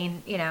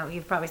 Pauline.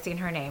 You've probably seen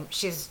her name.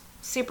 She's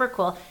super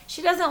cool.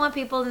 She doesn't want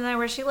people to know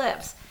where she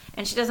lives,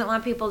 and she doesn't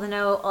want people to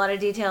know a lot of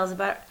details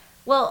about.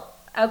 Well,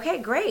 okay,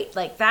 great.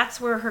 Like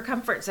that's where her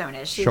comfort zone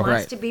is. She Sure.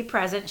 wants Right. to be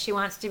present. She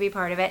wants to be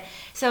part of it.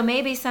 So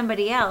maybe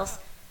somebody else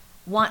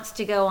wants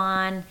to go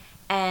on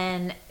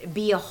and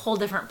be a whole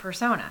different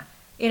persona.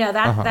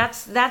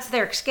 That's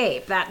their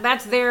escape.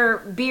 That's their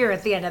beer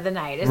at the end of the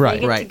night. Is Right. they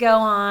get Right. to go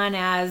on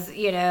as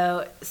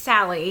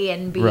Sally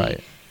and be Right.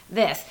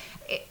 this.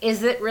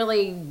 Is it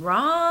really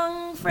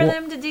wrong for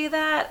them to do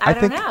that? I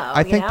don't know.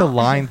 I think the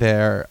line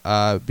there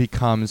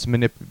becomes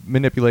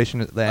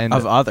manipulation at the end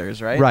Of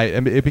others, right? Right,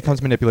 and it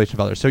becomes manipulation of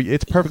others. So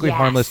it's perfectly Yes.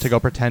 harmless to go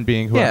pretend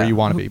being whoever Yeah. you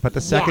want to be. But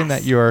the second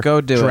Yes. that you're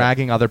Go do it.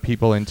 dragging other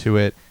people into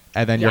it,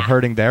 and then you're Yeah.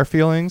 hurting their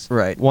feelings,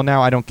 Right. Well,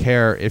 now I don't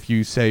care if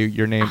you say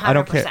your name. I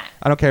don't care. 100%.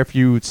 I don't care if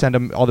you send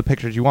him all the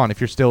pictures you want. If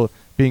you're still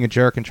being a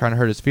jerk and trying to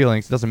hurt his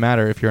feelings, it doesn't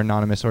matter if you're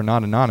anonymous or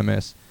not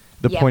anonymous.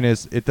 The Yep. point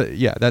is,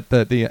 that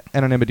the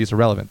anonymity is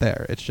irrelevant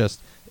there. It's just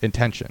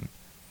intention.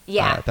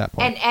 Yeah, At that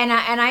point. and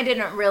I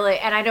didn't really,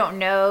 and I don't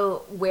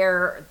know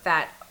where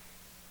that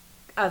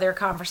other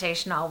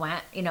conversation all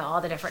went.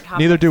 All the different topics.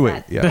 Neither do we,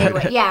 that yeah. they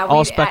went- yeah,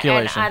 All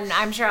speculation. And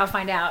I'm sure I'll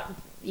find out.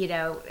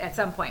 At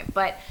some point.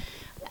 But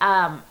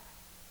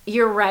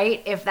you're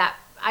right. If that,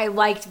 I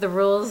liked the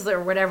rules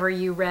or whatever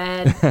you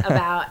read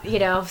about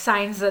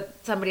signs that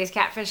somebody's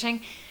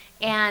catfishing,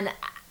 and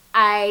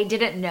I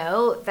didn't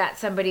know that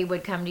somebody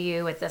would come to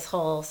you with this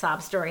whole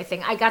sob story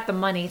thing. I got the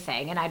money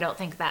thing, and I don't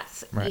think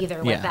that's Right. either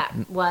Yeah. what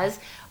that was.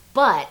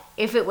 But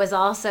if it was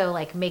also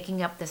like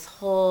making up this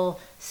whole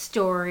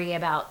story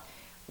about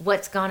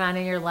what's gone on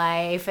in your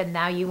life, and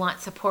now you want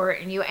support,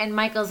 and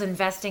Michael's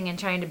investing in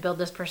trying to build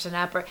this person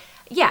up, or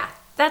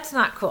that's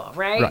not cool,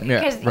 right? Right, yeah,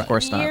 Because of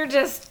course not. you're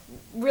just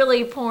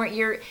really pouring,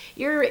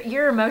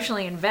 you're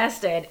emotionally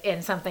invested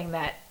in something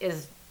that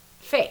is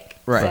fake.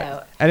 Right.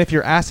 So, And if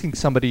you're asking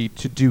somebody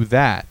to do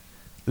that,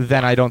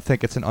 then I don't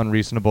think it's an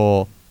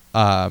unreasonable,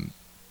 I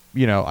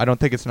don't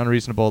think it's an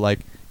unreasonable like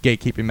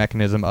gatekeeping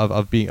mechanism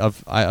of being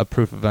a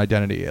proof of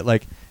identity.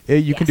 Like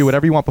you can do Yes.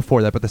 whatever you want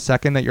before that, but the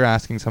second that you're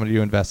asking somebody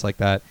to invest like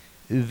that,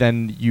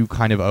 then you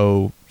kind of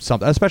owe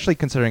something, especially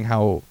considering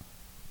how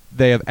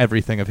they have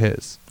everything of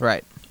his.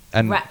 Right.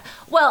 And right.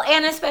 Well,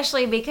 and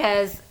especially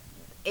because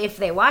if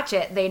they watch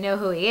it, they know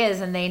who he is,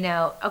 and they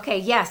know, okay,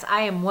 yes,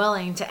 I am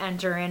willing to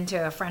enter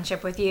into a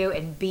friendship with you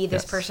and be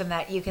this Yes. person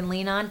that you can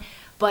lean on,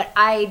 but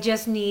I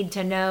just need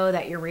to know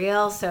that you're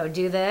real, so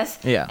do this.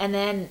 Yeah. And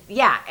then,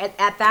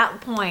 at that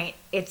point,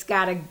 it's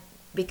got to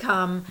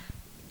become,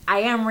 I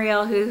am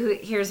real,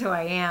 here's who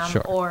I am,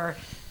 Sure. or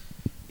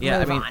Yeah,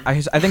 move I mean, on.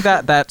 I think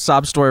that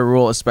sob story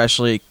rule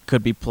especially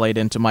could be played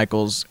into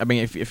Michael's. I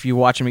mean, if you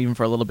watch him even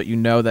for a little bit, you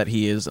know that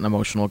he is an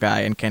emotional guy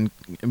and can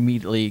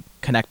immediately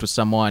connect with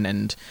someone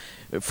and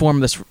form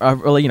this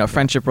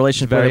friendship,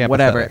 relationship, Very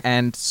whatever. empathetic.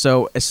 And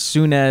so as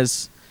soon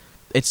as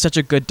it's such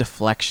a good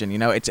deflection,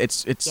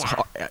 it's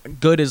Yeah.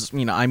 good as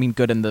I mean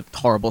good in the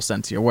horrible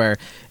sense here, where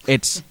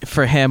it's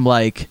for him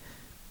like.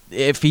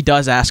 If he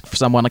does ask for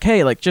someone like,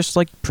 hey, like just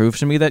like prove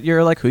to me that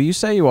you're like who you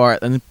say you are,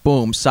 and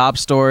boom, sob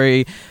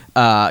story,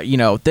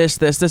 this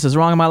is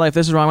wrong in my life,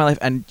 this is wrong in my life,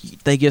 and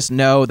they just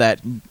know that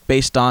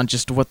based on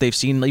just what they've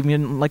seen,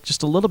 even like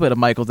just a little bit of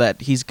Michael,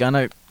 that he's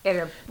gonna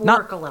It'll not-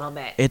 work a little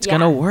bit. it's Yeah.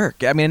 gonna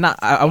work. I mean,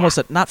 I almost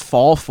said not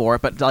fall for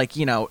it, but like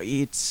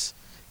it's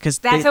because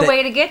That's a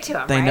way to get to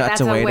him, they right? know That's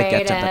it's a way to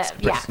get to him.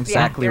 That's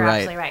exactly you're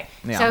right. absolutely right.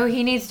 Yeah. So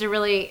he needs to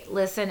really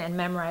listen and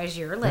memorize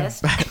your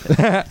list.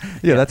 yeah,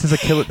 that's his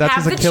Achilles. That's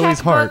Have his Achilles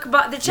heart.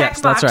 the check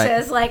Yes, that's right.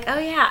 boxes, like, oh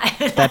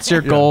yeah. That's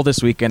your goal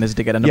this weekend is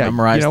to get him to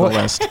memorize you know the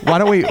what? list.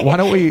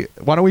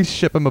 Why don't we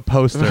ship him a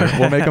poster?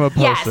 We'll make him a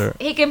poster. Yes,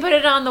 he can put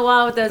it on the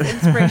wall with those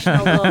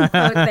inspirational little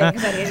quote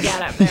things that he's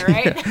got up there,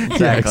 right?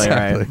 Exactly,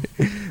 right.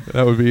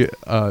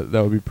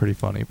 That would be pretty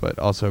funny, but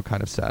also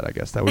kind of sad, I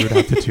guess, that we would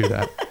have to do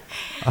that.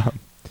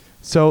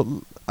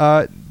 So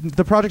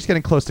the project's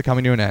getting close to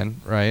coming to an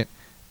end, right?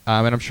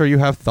 And I'm sure you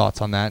have thoughts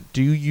on that.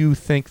 Do you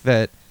think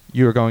that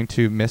you're going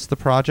to miss the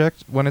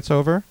project when it's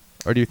over,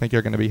 or do you think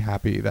you're going to be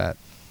happy that?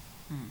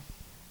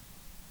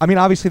 I mean,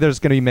 obviously, there's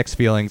going to be mixed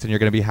feelings, and you're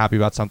going to be happy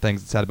about some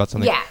things and sad about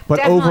something. Yeah, but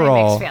definitely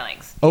overall, mixed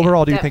feelings.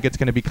 overall, Yeah, do you think it's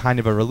going to be kind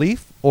of a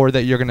relief, or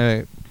that you're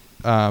going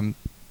to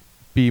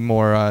be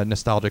more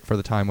nostalgic for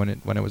the time when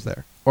it was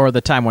there? Or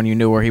the time when you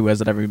knew where he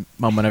was at every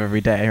moment of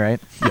every day,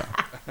 right?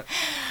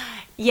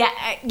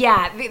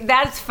 Yeah,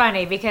 that's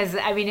funny because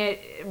I mean,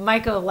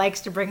 Michael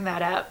likes to bring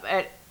that up.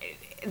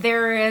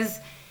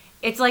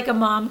 It's like a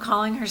mom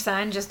calling her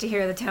son just to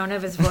hear the tone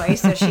of his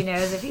voice, so she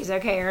knows if he's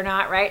okay or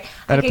not, right?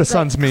 And if the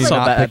son's me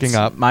not picking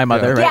up, my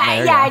mother, yeah.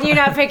 right there, and you're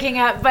not picking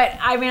up. But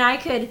I mean, I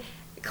could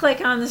click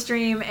on the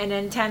stream and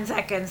in 10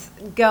 seconds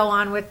go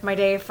on with my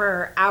day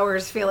for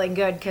hours feeling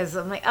good because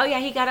I'm like, oh yeah,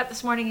 he got up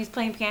this morning, he's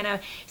playing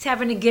piano, he's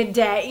having a good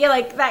day. Yeah,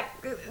 like that.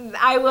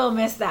 I will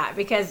miss that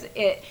because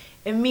it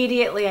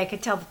immediately I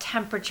could tell the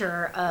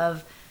temperature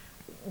of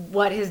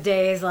what his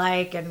day is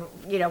like and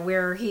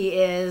where he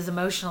is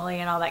emotionally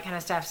and all that kind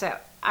of stuff. So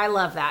I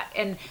love that.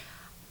 And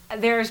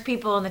there's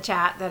people in the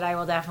chat that I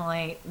will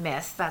definitely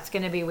miss. That's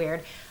going to be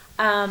weird.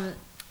 I'm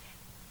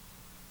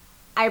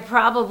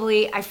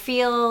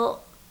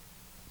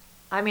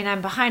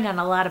behind on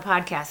a lot of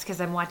podcasts because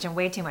I'm watching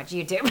way too much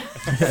YouTube.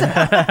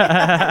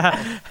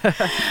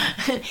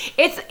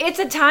 It's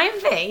a time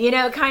thing,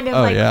 kind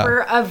of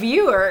for a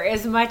viewer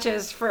as much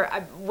as for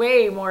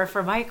way more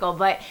for Michael.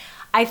 But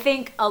I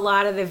think a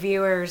lot of the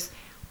viewers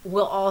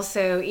will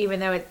also, even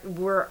though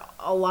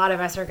a lot of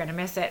us are going to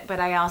miss it, but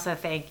I also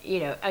think,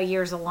 a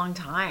year's a long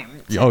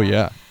time.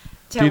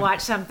 To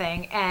watch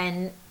something.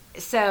 And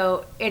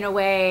so in a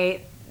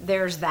way,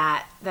 there's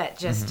that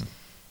just,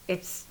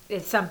 it's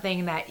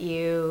something that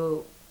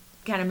you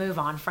kind of move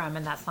on from,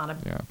 and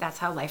that's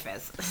how life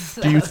is.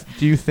 So,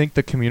 do you think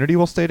the community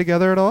will stay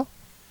together at all?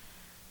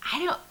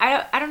 I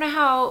don't know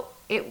how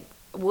it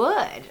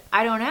would.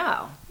 I don't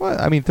know. Well,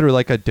 I mean, through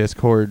like a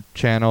Discord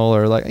channel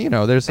or like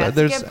there's That's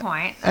a good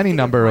point. That's any a good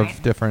number point.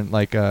 of different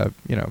like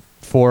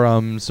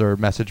forums or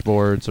message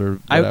boards or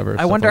whatever.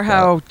 I wonder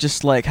how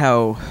just like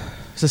how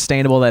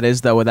sustainable that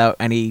is though without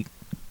any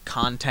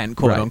content,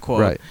 quote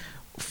unquote,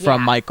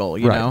 from Michael.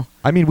 You know.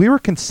 I mean, we were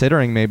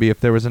considering maybe if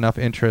there was enough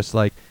interest,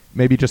 like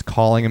maybe just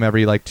calling him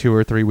every like 2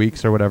 or 3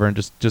 weeks or whatever, and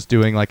just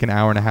doing like an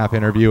hour and a half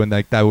interview, and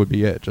like that would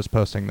be it. Just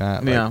posting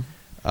that. Yeah.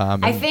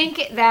 I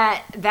think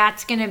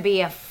that's going to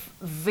be I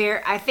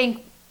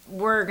think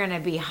we're going to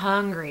be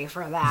hungry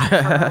for that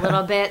for a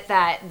little bit,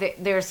 that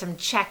there's some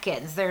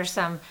check-ins. There's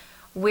some,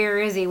 where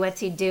is he? What's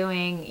he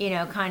doing?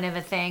 Kind of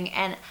a thing.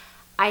 And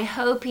I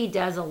hope he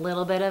does a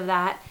little bit of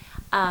that.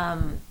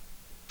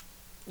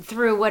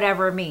 through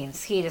whatever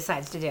means he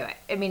decides to do it.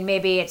 I mean,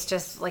 maybe it's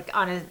just like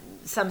on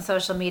some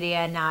social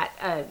media, not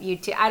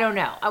YouTube. I don't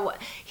know.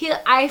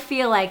 I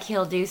feel like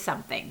he'll do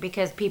something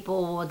because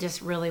people will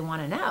just really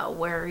want to know,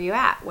 where are you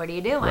at? What are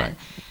you doing?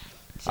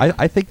 Right.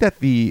 I think that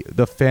the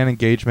fan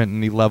engagement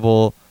and the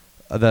level,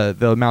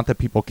 the amount that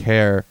people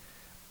care,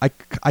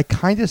 I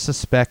kind of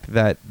suspect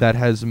that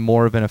has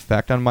more of an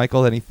effect on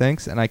Michael than he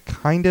thinks, and I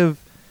kind of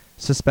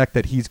suspect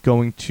that he's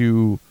going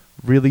to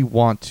really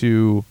want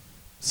to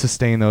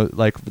sustain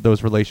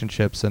those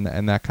relationships and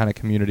that kind of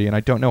community, and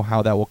I don't know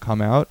how that will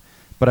come out,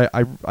 but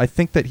I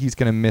think that he's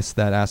going to miss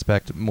that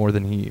aspect more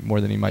than he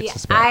might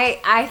suspect.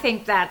 I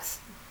think that's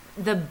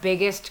the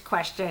biggest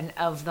question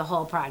of the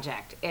whole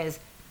project is,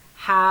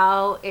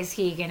 how is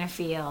he going to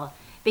feel?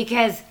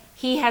 Because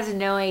he has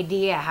no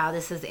idea how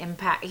this is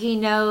impact. He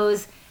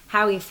knows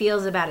how he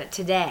feels about it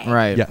today.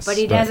 Right. Yes. But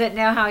he doesn't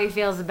know how he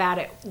feels about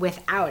it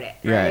without it.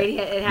 Right. Right.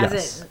 It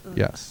hasn't.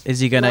 Yes. Is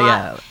he gonna?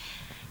 Yeah.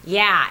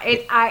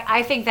 Yeah.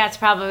 I think that's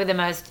probably the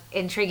most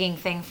intriguing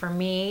thing for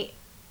me.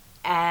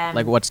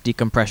 Like, what's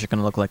decompression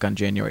gonna look like on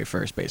January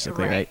 1st,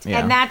 basically, right? Yeah.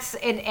 And that's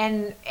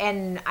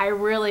and I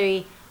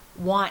really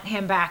want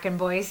him back in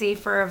Boise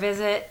for a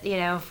visit,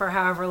 for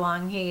however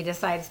long he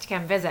decides to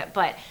come visit.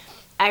 But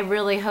I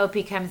really hope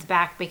he comes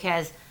back,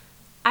 because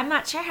I'm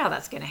not sure how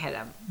that's going to hit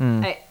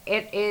him.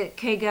 It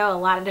could go a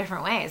lot of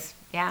different ways.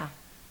 Yeah.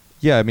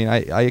 Yeah, I mean,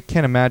 I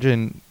can't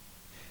imagine.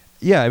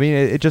 Yeah, I mean,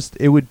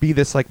 it would be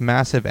this like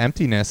massive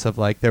emptiness of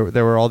like there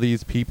were all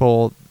these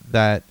people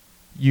that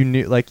you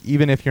knew, like,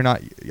 even if you're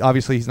not,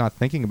 obviously he's not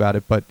thinking about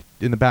it, but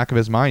in the back of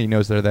his mind he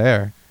knows they're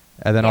there.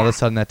 And then all of a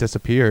sudden that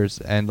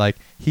disappears, and like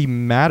he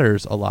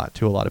matters a lot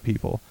to a lot of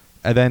people.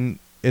 And then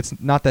it's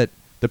not that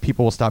the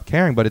people will stop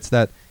caring, but it's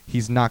that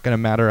he's not going to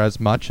matter as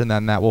much, and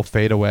then that will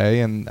fade away,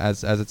 and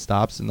as it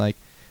stops, and like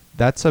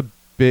that's a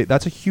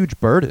huge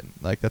burden.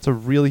 Like that's a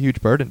really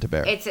huge burden to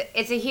bear. It's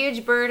a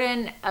huge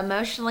burden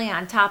emotionally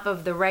on top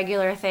of the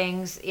regular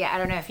things. Yeah, I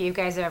don't know if you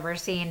guys have ever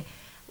seen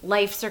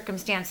life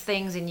circumstance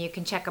things, and you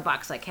can check a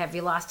box like, have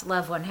you lost a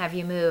loved one? Have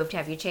you moved?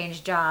 Have you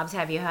changed jobs?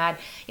 Have you had,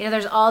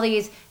 there's all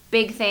these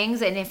big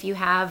things, and if you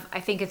have,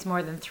 I think it's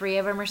more than 3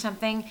 of them or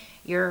something,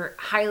 you're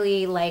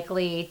highly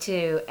likely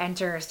to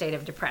enter a state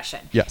of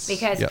depression. Yes.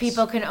 Because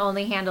people can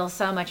only handle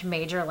so much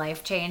major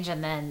life change,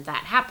 and then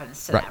that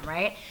happens to them,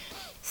 right?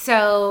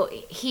 So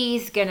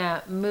he's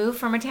gonna move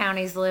from a town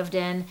he's lived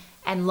in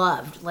and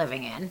loved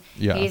living in.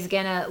 Yeah. He's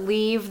gonna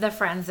leave the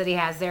friends that he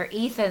has there.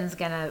 Ethan's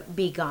gonna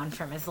be gone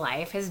from his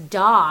life. His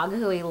dog,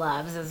 who he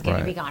loves, is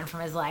gonna be gone from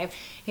his life.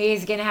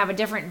 He's gonna have a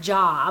different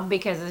job,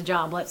 because his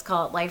job, let's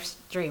call it live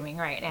streaming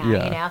right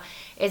now,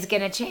 is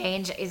gonna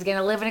change. He's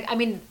gonna live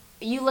in,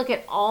 you look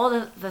at all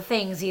the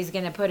things he's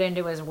gonna put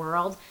into his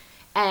world,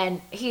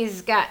 and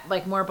he's got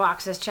like more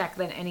boxes checked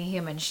than any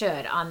human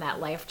should on that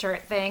life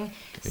chart thing.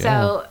 Yeah.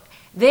 So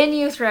then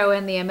you throw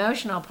in the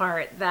emotional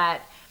part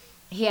that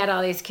he had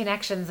all these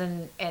connections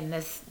and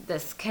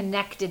this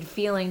connected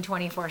feeling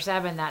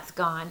 24/7 that's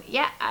gone.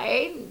 Yeah,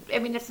 I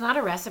mean, it's not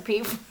a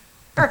recipe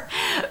for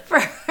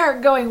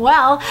going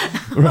well.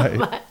 Right.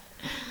 But,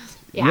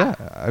 yeah.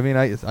 I mean,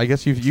 I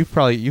guess you've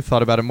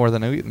thought about it more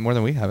than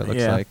we have. It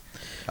looks like.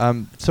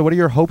 So what are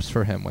your hopes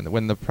for him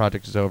when the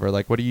project is over?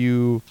 Like, what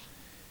is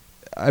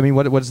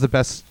the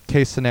best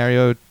case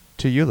scenario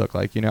to you look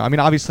like? I mean,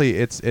 obviously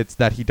it's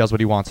that he does what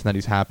he wants and that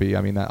he's happy.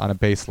 I mean, that on a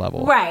base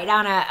level, right?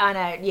 On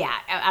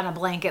a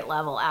blanket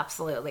level,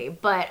 absolutely.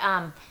 But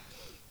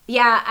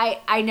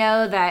I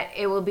know that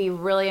it will be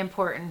really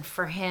important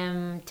for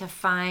him to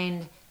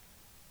find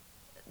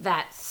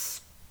that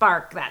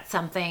spark, that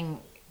something.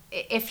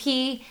 If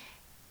he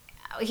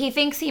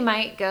thinks he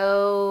might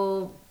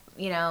go,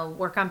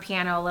 work on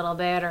piano a little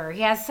bit, or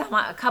he has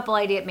a couple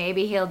ideas,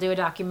 maybe he'll do a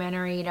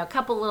documentary, a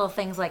couple little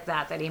things like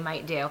that he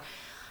might do.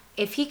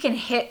 If he can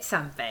hit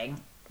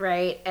something,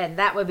 right, and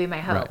that would be my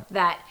hope,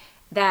 that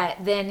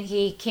then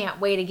he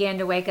can't wait again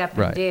to wake up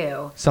and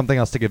do something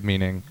else to give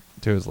meaning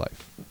to his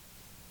life.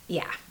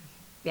 Yeah,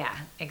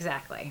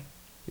 exactly.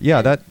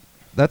 Yeah,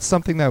 that's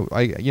something that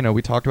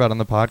we talked about on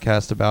the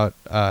podcast about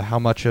how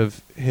much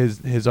of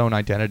his own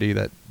identity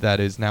that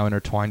is now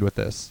intertwined with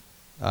this,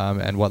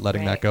 and what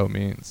letting that go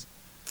means.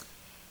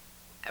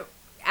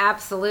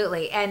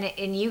 Absolutely,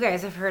 and you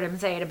guys have heard him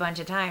say it a bunch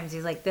of times.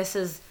 He's like, this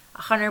is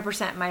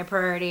 100% my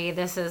priority.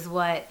 This is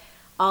what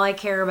all I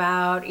care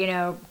about. He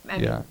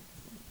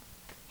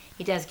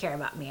does care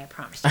about me, I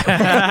promise you.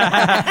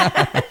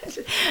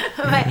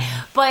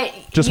 but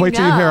just wait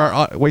till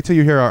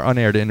you hear our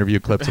unaired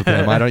interview clips with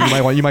him.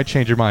 You might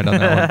change your mind on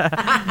that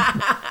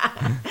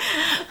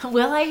one.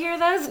 Will I hear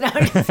those?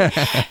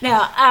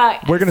 No.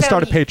 We're gonna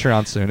start a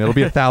Patreon soon. It'll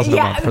be $1,000 a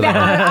month for that.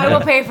 I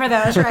will pay for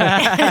those.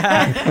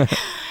 Right.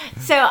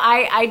 So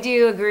I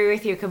do agree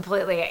with you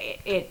completely.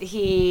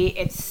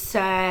 It's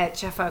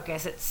such a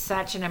focus. It's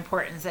such an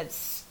importance.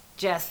 It's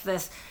just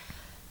this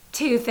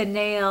tooth and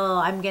nail.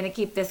 I'm going to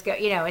keep this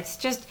going. It's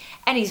just,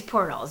 and he's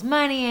poured all his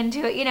money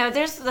into it.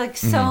 There's like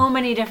so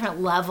many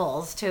different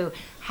levels to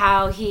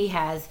how he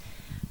has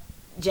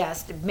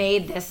just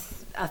made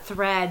this a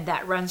thread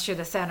that runs through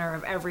the center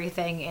of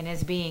everything in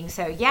his being.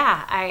 So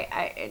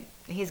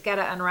he's got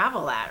to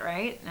unravel that,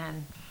 right?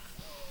 And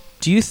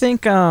do you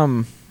think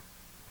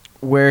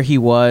where he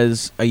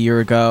was a year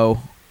ago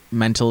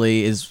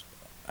mentally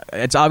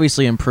it's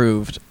obviously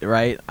improved,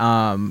 right?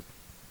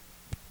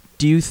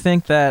 Do you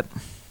think that,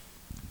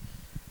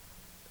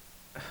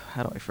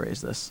 how do I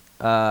phrase this?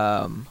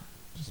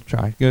 Just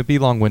try. Be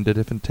long-winded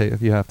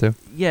if you have to.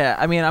 Yeah,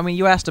 I mean,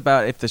 you asked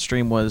about if the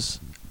stream was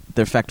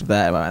the effect of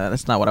that.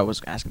 That's not what I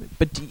was asking.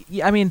 But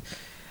yeah,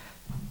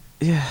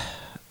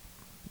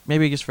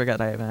 maybe I just forgot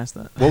I even asked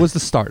that. What was the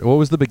start? What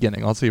was the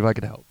beginning? I'll see if I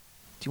could help.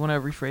 Do you want to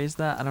rephrase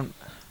that? I don't.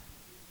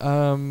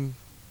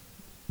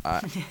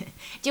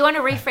 do you want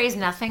to rephrase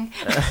nothing?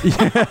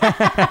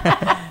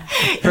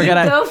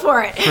 Go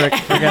for it.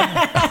 Forget.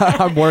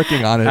 I'm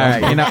working on it. All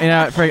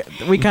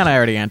right, we kind of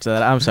already answered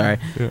that. I'm sorry.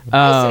 Hey,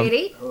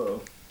 sweetie.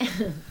 Hello.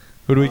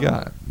 Who do we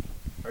got?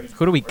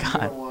 Who do we Are you got?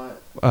 gonna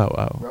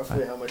want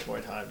roughly how much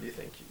more time do you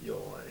think you'll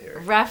want here?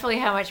 Roughly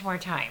how much more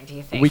time do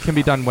you think? We can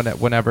be done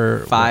whenever.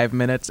 5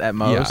 minutes at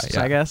most,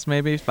 yeah. I guess,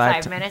 maybe.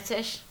 5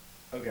 minutes-ish?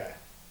 Okay.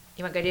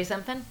 You want to go do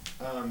something?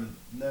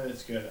 No,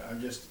 it's good.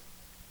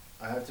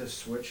 I have to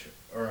switch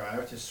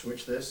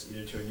this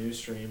either to a new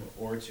stream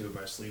or to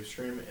my sleep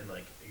stream in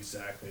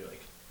exactly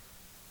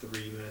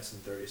 3 minutes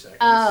and 30 seconds.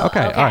 Oh,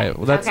 Okay, all right.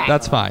 Well,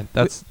 that's fine.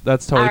 That's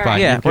totally All fine.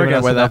 right. Yeah, You've we're given good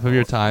us with enough that. of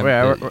your time.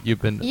 Yeah, that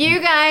you've been.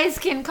 You guys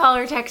can call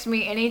or text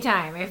me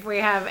anytime if we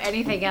have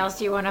anything else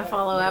you want to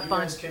follow up you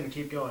on. guys can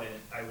keep going.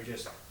 I would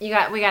just. We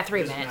got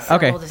 3 Doesn't minutes.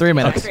 matter. Okay, just 3 do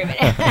minutes. 3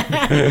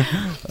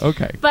 minutes.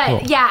 Okay. But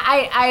cool. yeah,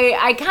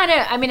 I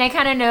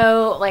kind of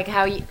know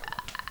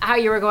how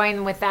you were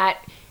going with that.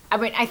 I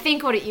mean, I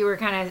think what you were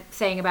kind of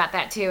saying about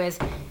that too is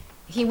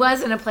he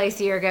was in a place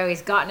a year ago.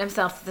 He's gotten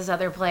himself to this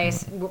other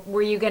place.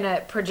 Were you going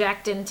to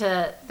project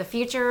into the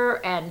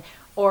future,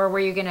 or were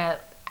you going to?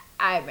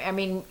 I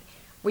mean,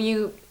 were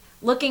you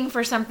looking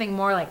for something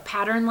more like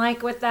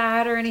pattern-like with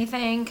that or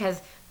anything? Because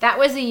that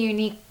was a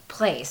unique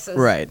place,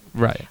 Right.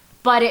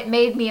 But it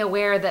made me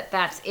aware that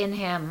that's in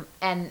him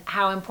and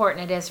how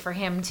important it is for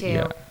him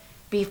to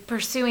be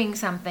pursuing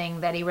something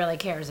that he really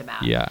cares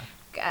about. Yeah.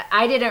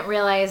 I didn't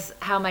realize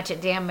how much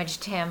it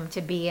damaged him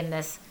to be in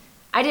this.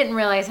 I didn't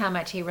realize how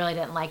much he really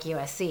didn't like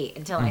USC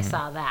until I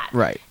saw that.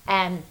 Right.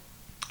 And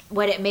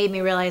what it made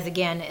me realize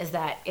again is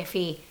that if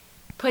he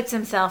puts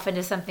himself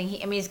into something,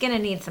 he's going to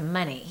need some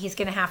money. He's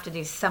going to have to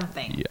do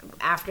something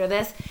after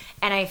this.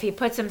 And if he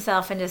puts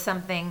himself into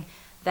something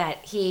that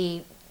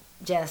he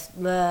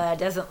just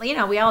doesn't,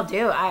 we all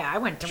do. I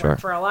went to work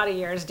for a lot of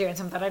years doing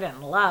something I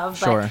didn't love.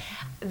 But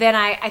then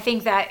I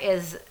think that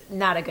is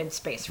not a good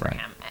space for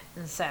him.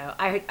 And so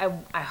I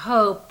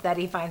hope that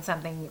he finds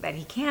something that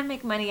he can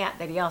make money at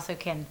that he also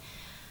can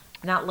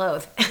not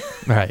loathe.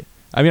 Right.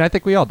 I mean, I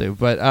think we all do.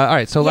 But all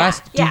right. So we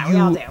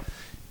all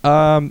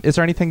do. Is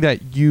there anything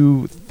that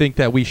you think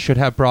that we should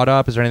have brought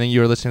up? Is there anything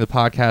you were listening to the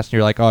podcast and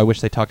you're like, oh, I wish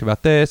they talked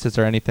about this? Is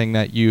there anything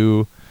that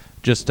you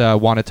just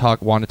want to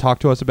talk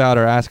to us about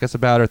or ask us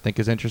about or think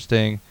is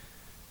interesting?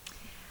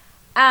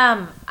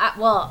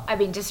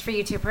 Just for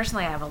you two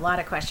personally, I have a lot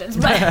of questions,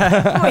 but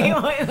we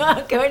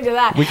won't go into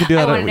that. We can do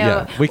that. I want to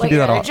know we can what do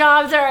that. Your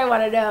jobs are. I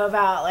want to know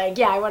about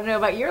I want to know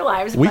about your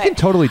lives. We can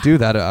totally do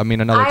that. I mean,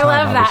 another time. I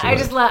love that. Obviously. I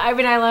just love.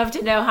 I love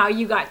to know how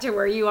you got to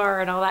where you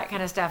are and all that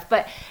kind of stuff.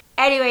 But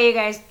anyway, you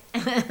guys,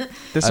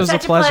 this was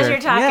such a pleasure.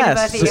 talking to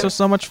both of you. This was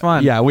so much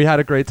fun. Yeah, we had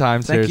a great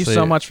time. Thank you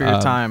so much for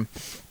your time.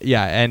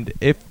 Yeah, and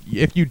if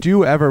you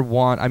do ever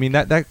want, I mean,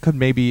 that could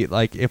maybe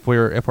if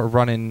we're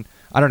running,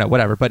 I don't know,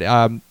 whatever. But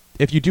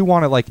if you do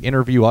want to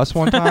interview us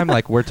one time,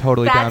 we're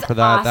totally down for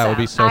that. Awesome. That would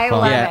be so I fun.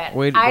 love Yeah,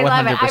 it. I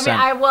love it. I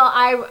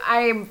mean,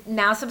 I'm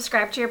now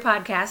subscribed to your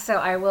podcast, so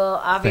I will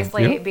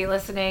obviously be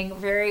listening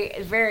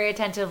very, very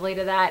attentively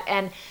to that.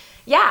 And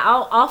yeah,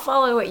 I'll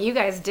follow what you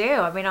guys do.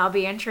 I mean, I'll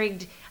be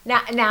intrigued.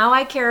 Now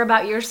I care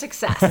about your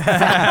success.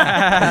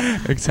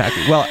 So.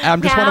 Exactly. Well,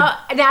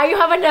 now you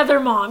have another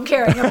mom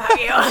caring about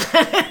you.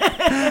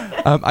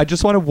 I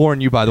just want to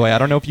warn you, by the way. I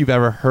don't know if you've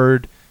ever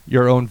heard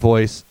your own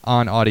voice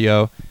on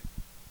audio.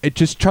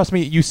 Just trust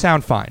me, you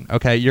sound fine.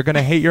 Okay, you're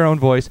gonna hate your own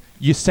voice.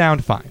 You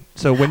sound fine.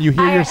 So when you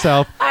hear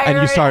yourself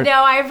you start,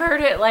 no, I've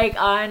heard it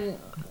on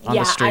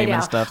the stream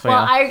and stuff.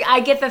 Well, I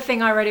get the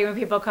thing already when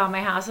people call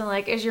my house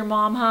and is your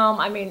mom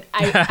home? I mean,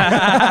 I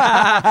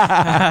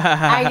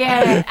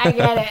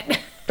get it.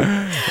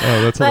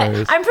 Oh, that's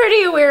hilarious. I'm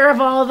pretty aware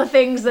of all the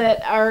things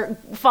that are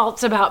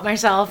faults about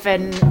myself,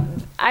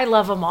 and I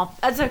love them all.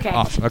 That's okay.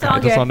 Awesome. Okay, it's all I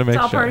just good. wanted to make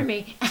it's all sure. part of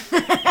me.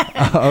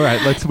 All right,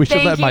 we should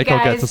Thank let you, Michael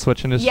guys. get to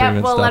switch in his stream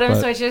and we'll stuff. let him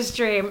but switch his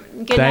stream.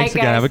 Good night, thanks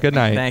guys. again. Have a good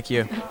night. Thank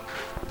you.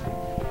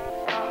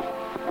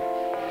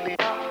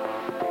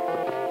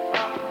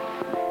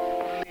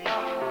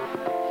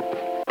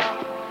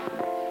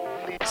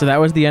 So that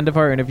was the end of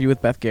our interview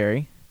with Beth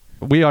Gary.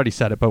 We already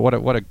said it, but what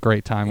a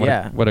great time.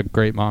 What a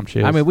great mom she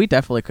is. I mean, we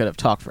definitely could have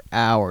talked for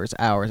hours.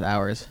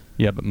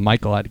 Yeah, but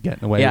Michael had to get in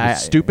the way Yeah, of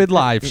his stupid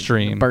live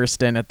stream.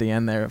 Burst in at the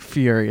end there,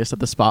 furious that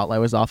the spotlight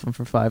was off him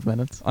for 5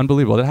 minutes.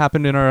 Unbelievable. That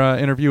happened in our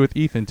interview with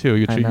Ethan, too,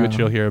 which I know.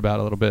 you'll hear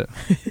about a little bit.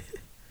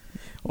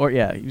 Or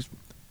yeah, he was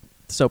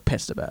so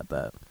pissed about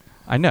that.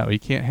 I know he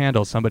can't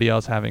handle somebody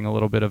else having a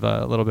little bit of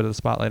the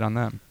spotlight on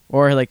them.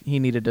 Or like he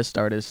needed to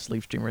start his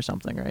sleep stream or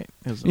something, right?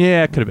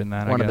 Yeah, it could have been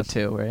that. One I of guess.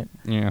 the two, right?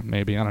 Yeah,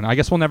 maybe. I don't know. I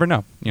guess we'll never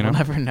know. You know, We'll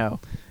never know.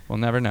 We'll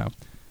never know.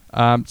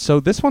 So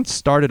this one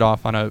started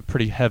off on a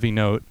pretty heavy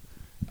note.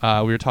 We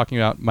were talking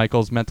about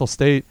Michael's mental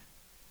state,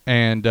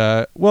 and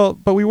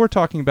but we were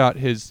talking about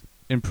his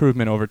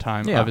improvement over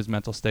time Yeah. of his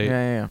mental state.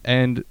 Yeah.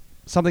 And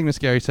something Miss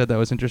Gary said that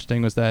was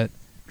interesting was that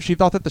she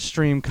thought that the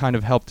stream kind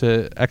of helped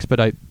to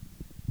expedite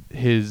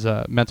his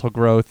mental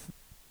growth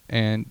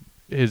and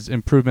his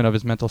improvement of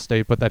his mental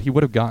state, but that he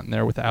would have gotten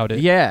there without it.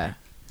 Yeah.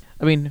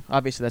 I mean,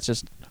 obviously that's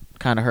just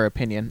kind of her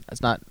opinion.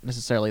 It's not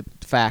necessarily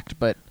fact,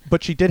 but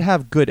But she did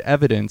have good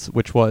evidence,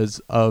 which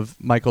was of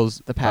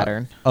Michael's the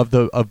pattern. of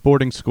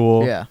boarding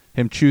school. Yeah.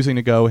 Him choosing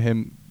to go.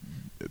 Him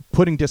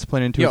putting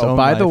discipline into his own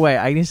by life. the way,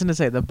 I need to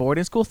say the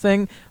boarding school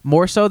thing,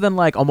 more so than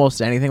like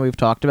almost anything we've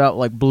talked about,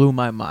 like blew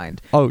my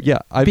mind. Oh yeah,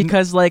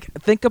 Because like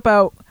think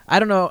about, I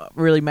don't know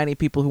really many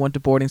people who went to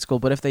boarding school,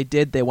 but if they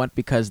did, they went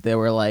because they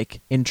were like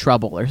in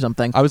trouble or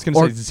something. I was going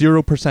to say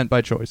 0%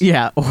 by choice.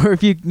 Yeah, or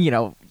if you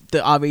know,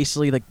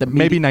 obviously like the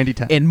Maybe media-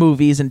 90-10. in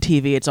movies and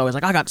TV, it's always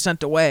like I got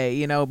sent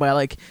away,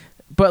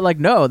 but like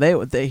no,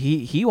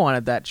 he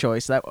wanted that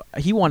choice, that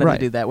he wanted Right.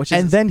 to do that, which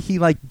is And then he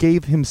like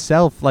gave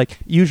himself like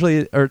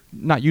usually, or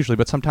not usually,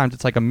 but sometimes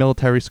it's like a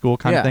military school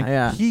kind of Yeah, thing.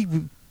 yeah. He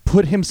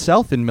put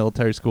himself in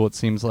military school. It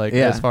seems like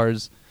Yeah. as far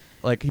as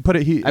like he put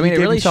it. He I mean, he it gave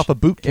really himself a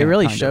boot camp. It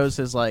really kind of. shows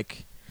his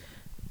like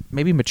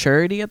maybe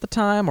maturity at the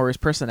time or his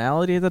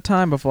personality at the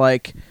time of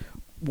like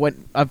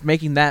of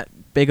making that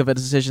big of a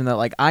decision that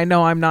like I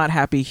know I'm not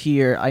happy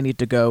here, I need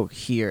to go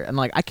here. And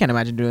like I can't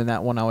imagine doing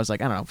that when I was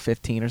like, I don't know,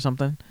 15 or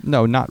something.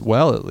 No, not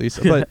well at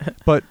least.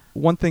 But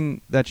one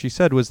thing that she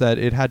said was that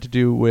it had to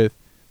do with,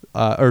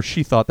 or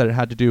she thought that it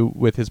had to do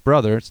with his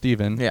brother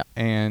Stephen. Yeah.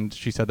 And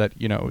she said that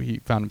he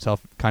found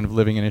himself kind of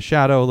living in his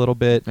shadow a little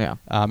bit. Yeah.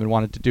 And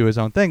wanted to do his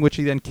own thing, which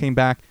he then came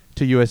back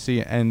to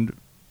USC and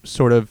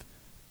sort of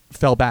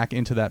fell back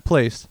into that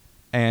place,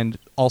 and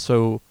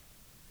also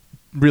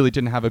really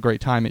didn't have a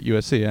great time at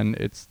USC. And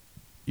it's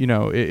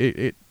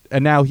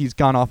and now he's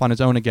gone off on his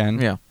own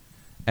again. Yeah.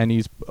 And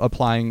he's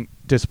applying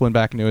discipline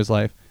back into his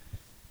life.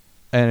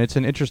 And it's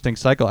an interesting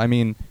cycle. I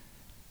mean,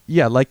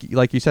 yeah, like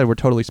you said, we're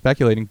totally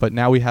speculating, but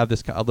now we have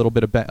this a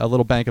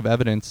little bank of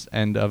evidence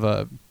and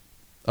of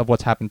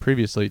what's happened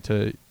previously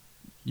to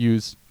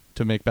use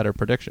to make better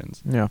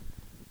predictions. Yeah.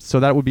 So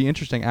that would be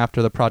interesting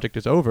after the project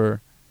is over.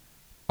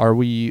 Are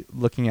we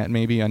looking at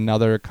maybe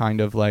another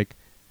kind of like,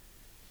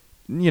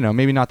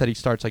 maybe not that he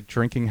starts like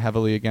drinking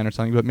heavily again or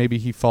something, but maybe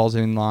he falls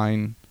in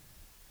line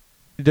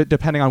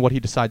depending on what he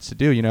decides to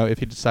do. If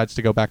he decides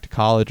to go back to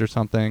college or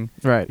something,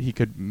 Right. he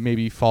could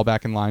maybe fall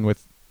back in line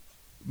with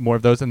more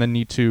of those and then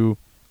need to,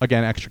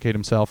 again, extricate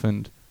himself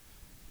and...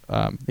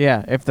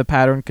 Yeah, if the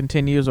pattern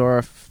continues or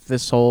if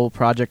this whole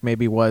project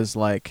maybe was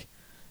like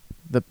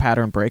the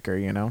pattern breaker,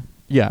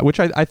 Yeah, which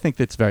I think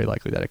it's very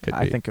likely that it could be.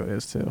 I think it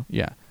is too.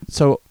 Yeah.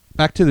 So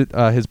back to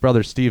his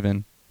brother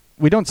Stephen.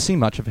 We don't see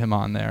much of him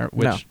on there,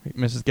 which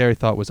Mrs. Gary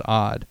thought was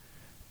odd.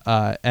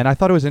 And I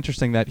thought it was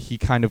interesting that he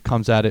kind of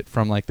comes at it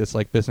from like this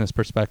like business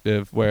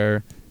perspective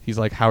where he's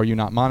like, how are you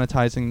not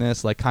monetizing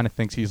this? Like kind of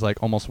thinks he's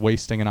like almost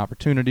wasting an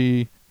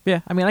opportunity.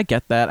 Yeah, I mean, I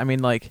get that. I mean,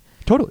 like...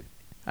 Totally.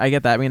 I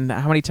get that. I mean,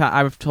 how many times...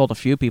 I've told a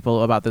few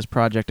people about this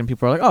project and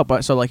people are like, oh,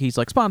 but so like he's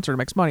like sponsored,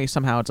 makes money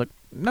somehow. It's like,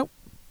 nope.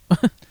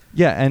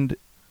 Yeah, and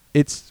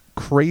it's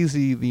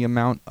crazy the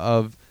amount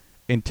of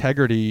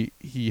integrity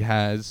he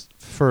has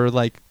for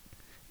like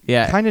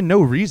kind of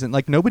no reason.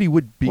 Like nobody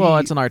would be... Well,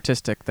 it's an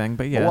artistic thing,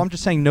 but yeah. Well, I'm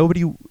just saying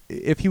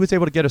if he was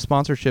able to get a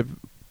sponsorship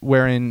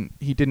wherein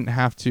he didn't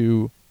have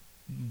to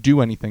do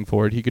anything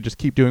for it, he could just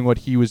keep doing what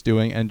he was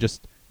doing and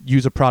just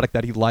use a product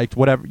that he liked,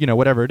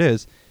 whatever it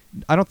is.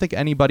 I don't think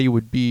anybody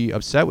would be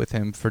upset with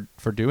him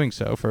for doing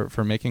so,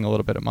 for making a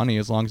little bit of money,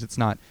 as long as it's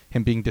not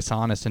him being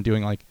dishonest and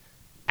doing like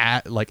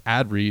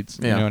ad reads.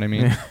 Yeah. You know what I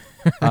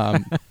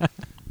mean?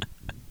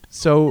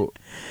 So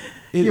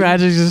you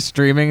imagine he's just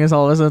streaming as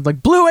all of a sudden it's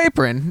like Blue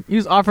Apron,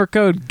 use offer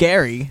code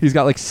Gary. He's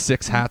got like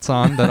 6 hats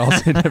on that all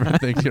say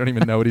different things. You don't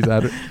even know what he's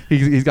at.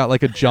 He's got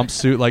like a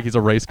jumpsuit like he's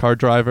a race car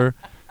driver.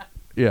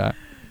 Yeah.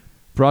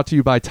 Brought to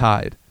you by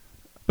Tide.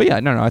 But yeah,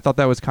 no, I thought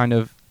that was kind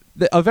of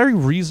a very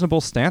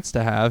reasonable stance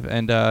to have,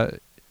 and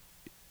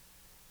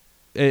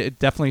it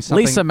definitely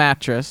something... Lisa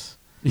Mattress.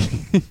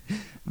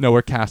 No,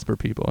 we're Casper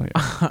people.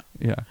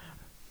 Yeah.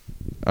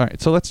 All right,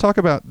 so let's talk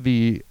about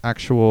the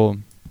actual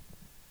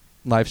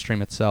live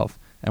stream itself.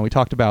 And we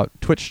talked about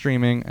Twitch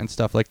streaming and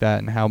stuff like that,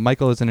 and how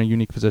Michael is in a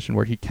unique position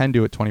where he can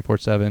do it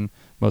 24/7.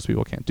 Most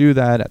people can't do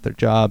that at their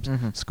jobs,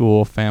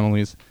 school,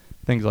 families,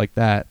 things like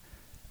that.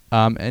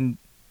 And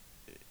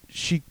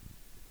she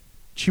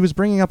was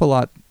bringing up a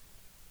lot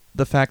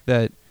the fact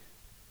that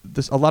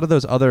a lot of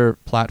those other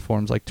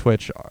platforms like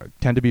Twitch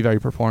tend to be very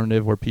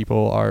performative, where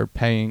people are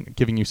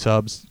giving you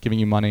subs, giving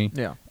you money,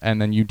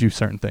 and then you do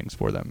certain things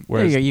for them.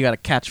 Whereas you got a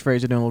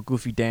catchphrase, you're doing a little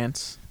goofy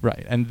dance.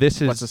 Right, and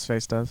this is What's his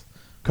face does.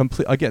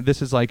 complete. Again,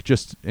 this is like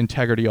just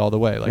integrity all the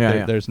way.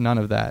 Like there's none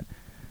of that.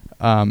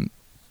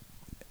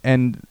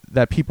 And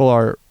that people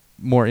are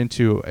more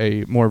into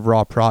a more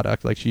raw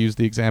product. Like she used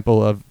the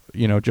example of,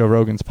 Joe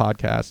Rogan's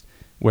podcast,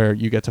 where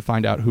you get to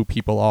find out who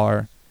people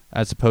are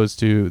as opposed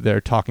to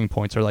their talking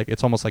points, or like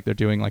it's almost like they're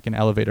doing like an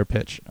elevator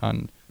pitch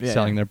on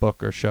selling their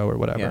book or show or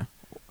whatever. Yeah.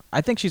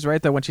 I think she's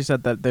right though when she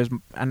said that there's,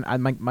 and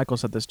Michael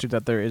said this too,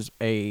 that there is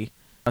a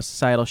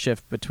societal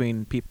shift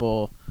between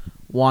people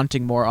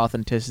wanting more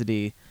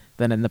authenticity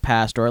than in the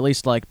past, or at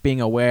least like being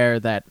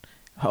aware that,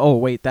 oh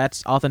wait,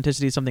 that's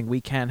authenticity is something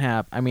we can't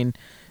have. I mean,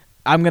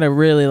 I'm gonna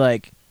really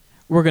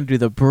we're gonna do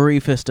the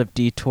briefest of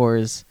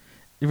detours.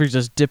 We're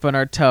just dipping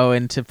our toe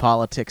into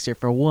politics here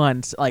for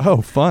once.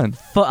 Oh, fun!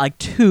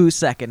 2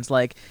 seconds.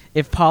 Like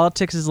if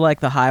politics is like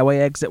the highway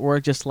exit, we're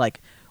just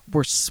like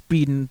we're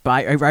speeding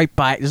right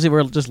by.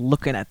 We're just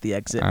looking at the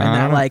exit,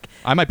 and that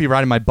I might be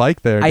riding my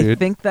bike there. Dude. I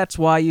think that's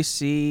why you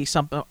see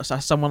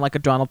someone like a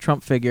Donald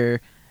Trump figure.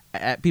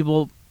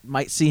 People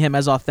might see him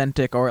as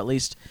authentic, or at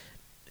least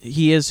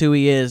he is who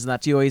he is. And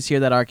that's, you always hear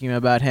that argument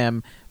about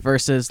him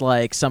versus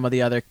like some of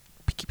the other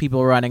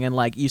people running. And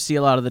like you see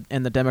a lot of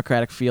in the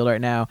Democratic field right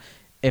now,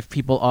 if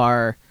people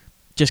are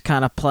just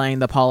kind of playing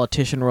the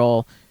politician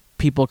role,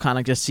 people kind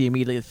of just see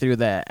immediately through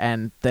that,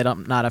 and they're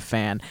not a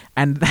fan.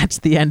 And that's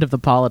the end of the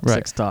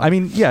politics talk. I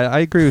mean, yeah, I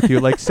agree with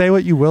you. Like, say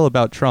what you will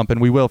about Trump, and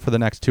we will for the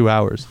next 2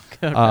 hours.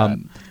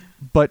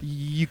 But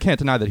you can't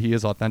deny that he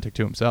is authentic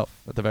to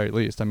himself, at the very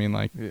least. I mean,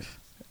 like,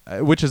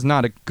 which is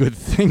not a good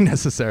thing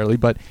necessarily,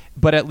 but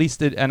at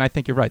least it, and I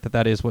think you're right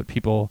that is what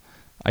people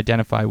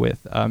identify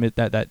with,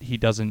 that he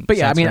doesn't. But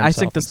yeah, I mean, I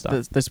think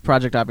this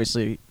project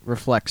obviously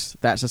reflects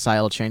that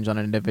societal change on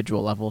an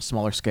individual level,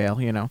 smaller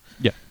scale,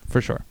 Yeah, for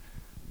sure.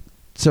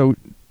 So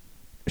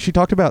she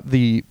talked about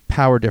the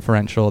power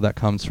differential that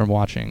comes from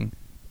watching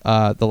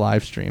the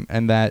live stream,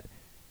 and that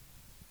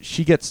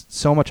she gets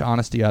so much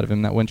honesty out of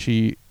him that when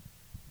she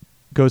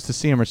goes to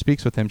see him or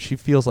speaks with him, she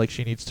feels like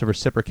she needs to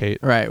reciprocate.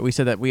 Right. We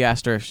said that we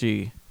asked her if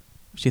she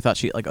thought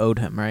she owed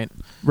him, right?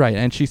 Right,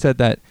 and she said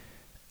that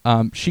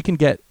she can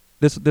get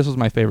this. This was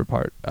my favorite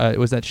part. It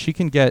was that she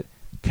can get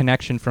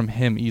connection from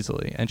him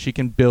easily, and she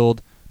can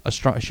build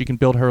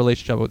her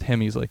relationship with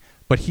him easily.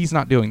 But he's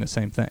not doing the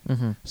same thing.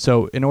 Mm-hmm.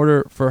 So in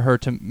order for her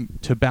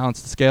to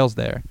balance the scales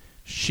there,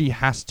 she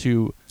has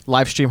to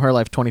live stream her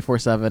life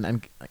 24/7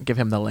 and give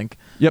him the link.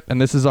 Yep, and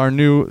this is our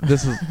new.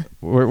 This is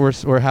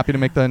we're happy to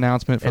make the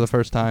announcement for the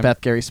first time.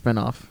 Beth Gary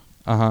spinoff.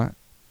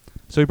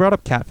 So we brought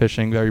up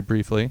catfishing very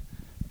briefly.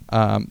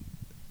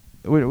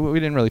 We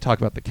didn't really talk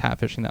about the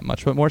catfishing that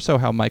much, but more so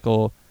how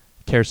Michael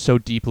cares so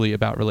deeply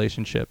about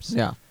relationships.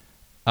 Yeah.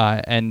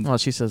 And well,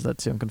 she says that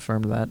too and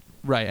confirmed that.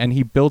 Right, and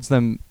he builds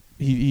them.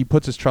 He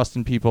puts his trust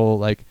in people.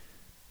 Like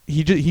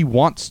he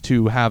wants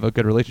to have a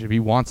good relationship. He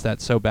wants that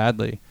so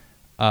badly.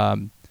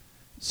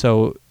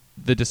 So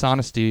the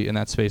dishonesty in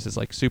that space is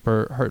like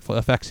super hurtful. It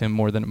affects him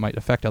more than it might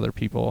affect other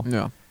people.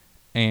 Yeah.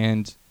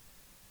 And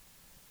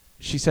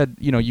she said,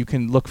 you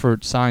can look for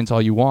signs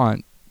all you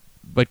want,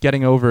 but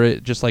getting over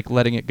it, just like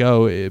letting it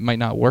go, it might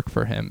not work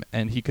for him,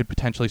 and he could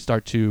potentially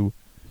start to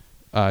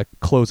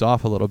close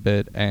off a little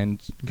bit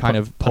and kind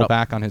of pull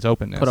back on his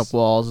openness. Put up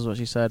walls is what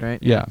she said, right?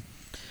 Yeah.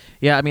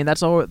 Yeah, I mean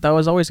that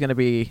was always going to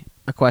be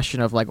a question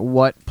of like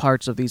what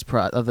parts of this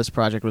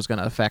project was going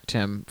to affect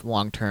him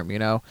long term.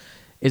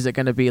 Is it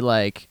going to be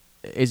like,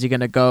 is he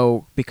going to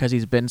go because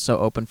he's been so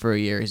open for a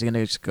year? Is he going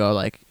to just go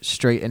like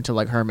straight into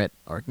like hermit,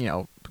 or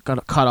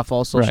gonna cut off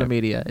all social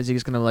media? Is he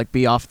just going to like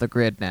be off the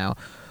grid now?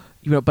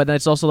 But then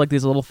it's also like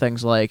these little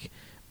things like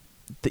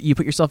that you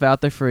put yourself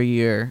out there for a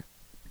year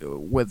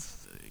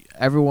with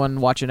everyone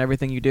watching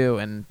everything you do,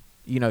 and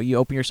you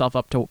open yourself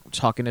up to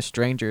talking to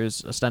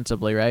strangers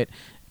ostensibly, right?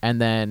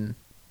 And then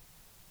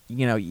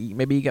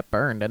maybe you get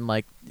burned, and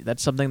like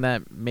that's something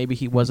that maybe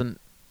he wasn't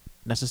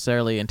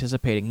necessarily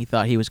anticipating. He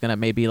thought he was gonna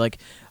maybe like,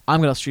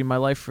 I'm gonna stream my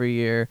life for a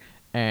year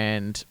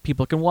and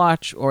people can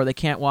watch or they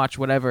can't watch,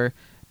 whatever.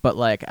 But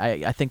like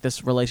I think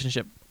this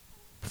relationship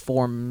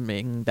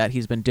forming that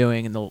he's been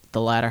doing in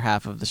the latter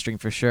half of the stream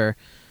for sure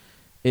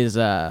is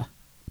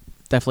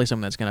definitely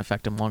something that's going to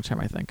affect him long term,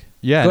 I think.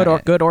 Yeah.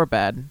 Good or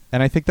bad.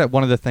 And I think that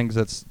one of the things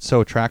that's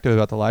so attractive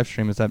about the live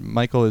stream is that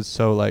Michael is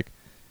so like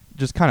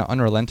just kind of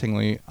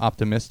unrelentingly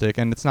optimistic.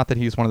 And it's not that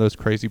he's one of those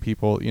crazy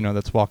people,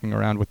 that's walking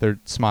around with their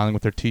smiling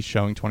with their teeth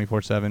showing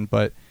 24/7,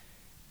 but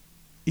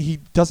he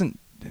doesn't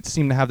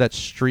seem to have that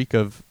streak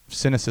of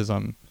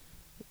cynicism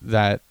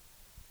that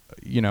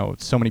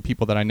so many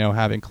people that I know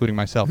have, including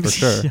myself, for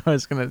sure. I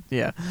was gonna,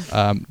 yeah.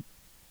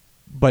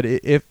 But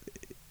if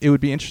it would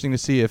be interesting to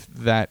see if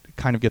that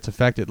kind of gets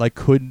affected. Like,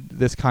 could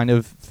this kind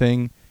of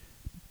thing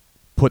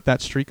put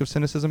that streak of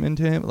cynicism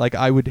into him? Like,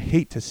 I would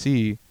hate to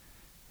see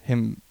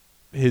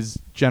his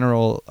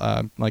general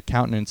like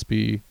countenance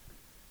be.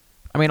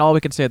 I mean, all we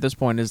can say at this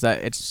point is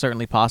that it's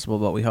certainly possible,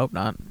 but we hope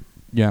not.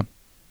 Yeah.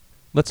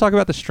 Let's talk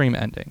about the stream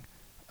ending.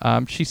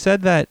 She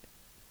said that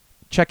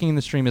checking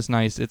the stream is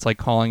nice. It's like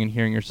calling and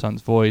hearing your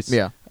son's voice,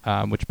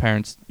 which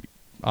parents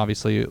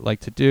obviously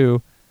like to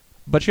do.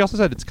 But she also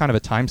said it's kind of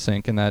a time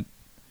sink, and that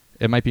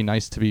it might be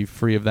nice to be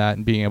free of that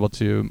and being able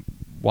to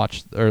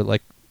watch or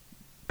like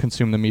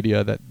consume the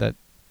media that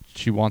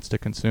she wants to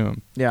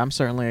consume. Yeah,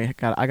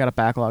 I got a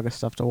backlog of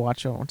stuff to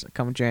watch once it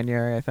comes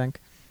January, I think.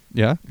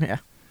 Yeah? Yeah.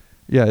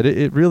 Yeah,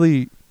 it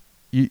really,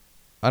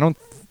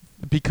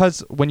 because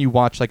when you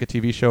watch like a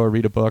TV show or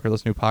read a book or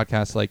listen to a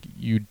podcast, like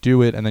you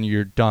do it and then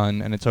you're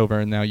done and it's over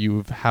and now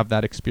you have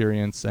that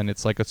experience and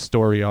it's like a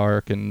story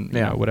arc and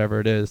you know, whatever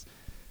it is.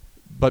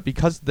 But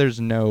because there's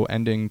no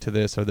ending to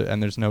this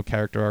and there's no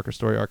character arc or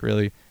story arc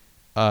really,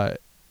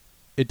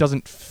 it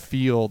doesn't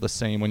feel the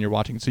same when you're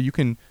watching. So you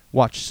can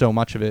watch so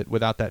much of it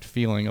without that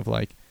feeling of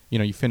like, you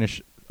know, you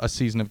finish a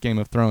season of Game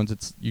of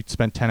Thrones, you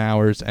spend 10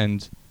 hours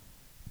and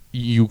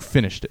you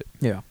finished it.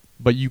 Yeah.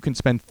 But you can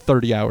spend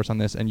 30 hours on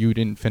this and you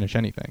didn't finish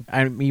anything.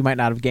 And you might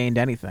not have gained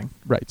anything.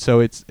 Right. So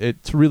it's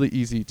really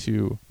easy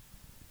to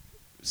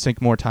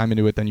sink more time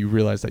into it than you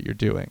realize that you're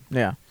doing.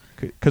 Yeah.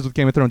 Because with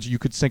Game of Thrones, you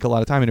could sink a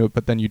lot of time into it,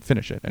 but then you'd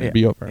finish it and it'd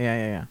be over.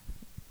 Yeah.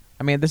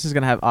 I mean, this is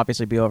going to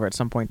obviously be over at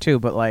some point too,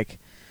 but like,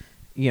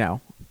 you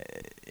know,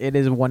 it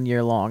is 1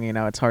 year long, you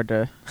know, it's hard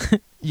to...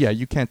 Yeah,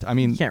 you can't, I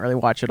mean... You can't really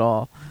watch it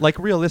all. Like,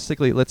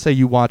 realistically, let's say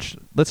you watch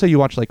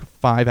like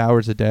 5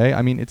 hours a day.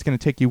 I mean, it's going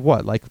to take you,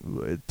 what, like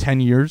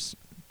 10 years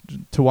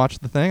to watch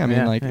the thing? I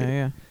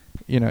mean,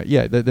 you know,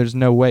 there's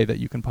no way that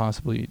you can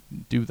possibly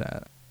do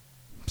that.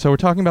 So we're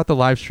talking about the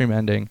live stream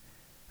ending,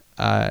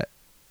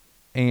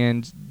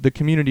 and the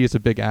community is a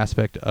big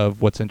aspect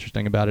of what's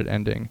interesting about it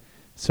ending.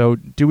 So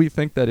do we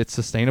think that it's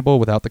sustainable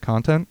without the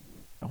content?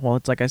 Well,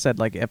 it's like I said,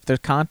 like if there's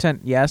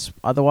content, yes.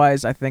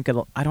 Otherwise, I think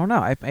I don't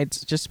know.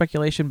 It's just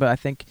speculation, but I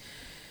think...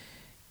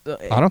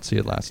 I don't see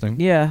it lasting.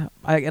 Yeah,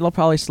 it'll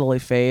probably slowly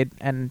fade,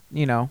 and,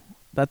 you know,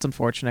 that's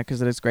unfortunate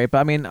because it is great. But,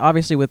 I mean,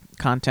 obviously with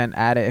content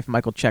added, if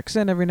Michael checks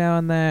in every now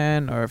and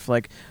then, or if,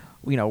 like,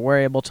 you know, we're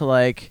able to,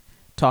 like,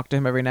 talk to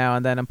him every now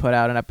and then and put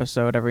out an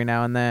episode every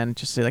now and then,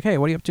 just say, like, hey,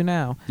 what are you up to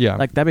now? Yeah.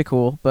 Like, that'd be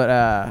cool.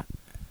 But,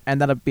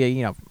 and that'll be,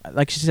 you know,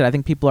 like she said, I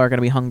think people are going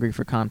to be hungry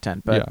for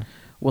content, but... Yeah.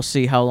 We'll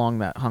see how long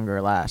that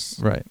hunger lasts.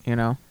 Right. You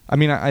know? I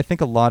mean, I think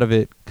a lot of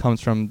it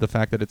comes from the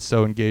fact that it's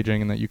so engaging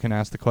and that you can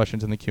ask the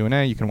questions in the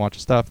Q&A, you can watch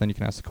the stuff, then you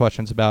can ask the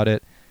questions about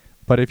it.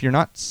 But if you're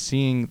not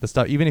seeing the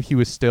stuff, even if he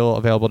was still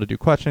available to do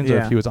questions or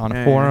if he was on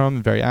a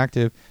forum, very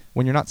active,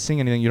 when you're not seeing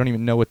anything, you don't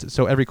even know what to...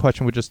 So every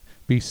question would just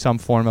be some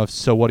form of,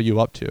 so what are you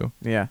up to?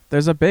 Yeah.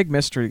 There's a big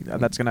mystery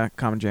that's going to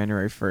come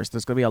January 1st.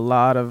 There's going to be a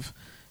lot of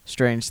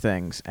strange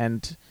things.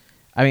 And...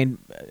 I mean,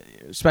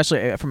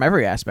 especially from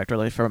every aspect,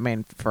 really.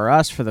 For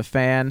us, for the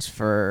fans,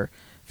 for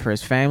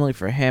his family,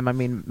 for him. I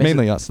mean,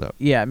 mainly us, though.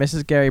 Yeah,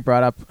 Mrs. Gary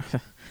brought up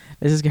the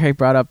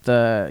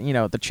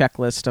the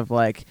checklist of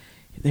like,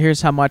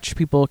 here's how much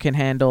people can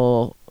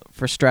handle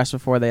for stress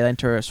before they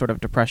enter a sort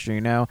of depression, you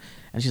know.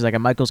 And she's like,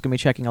 and Michael's gonna be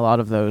checking a lot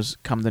of those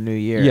come the new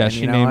year. Yeah, and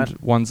she named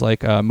ones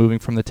like moving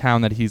from the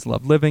town that he's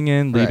loved living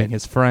in, leaving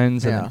his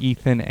friends, and then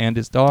Ethan and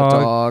his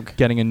dog,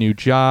 getting a new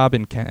job,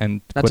 and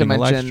quitting a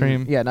live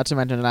stream. Yeah, not to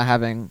mention not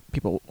having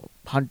people,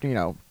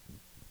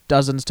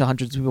 dozens to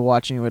hundreds of people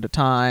watching you at a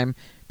time,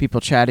 people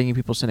chatting you,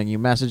 people sending you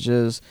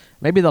messages.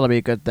 Maybe that'll be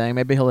a good thing.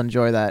 Maybe he'll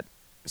enjoy that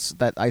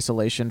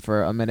isolation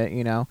for a minute,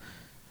 you know.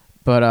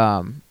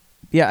 But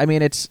yeah, I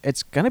mean, it's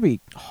going to be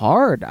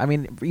hard. I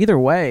mean, either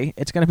way,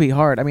 it's going to be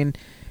hard. I mean,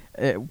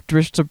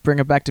 just to bring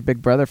it back to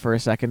Big Brother for a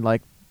second,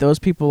 like, those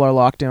people are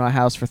locked in a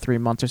house for 3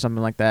 months or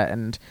something like that,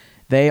 and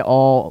they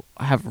all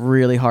have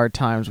really hard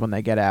times when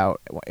they get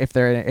out. If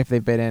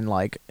they've been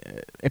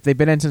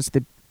in since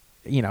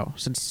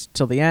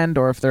till the end,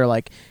 or if they're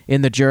like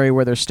in the jury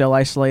where they're still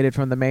isolated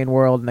from the main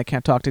world and they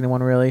can't talk to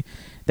anyone really.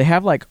 They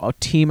have like a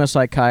team of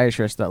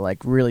psychiatrists that like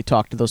really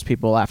talk to those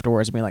people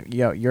afterwards and be like,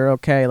 yo, you're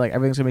okay, like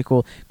everything's gonna be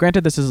cool.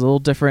 Granted, this is a little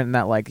different in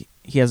that like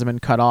he hasn't been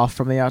cut off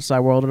from the outside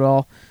world at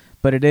all,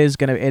 but it is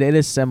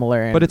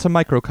similar. But it's a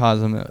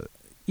microcosm.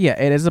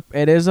 Yeah,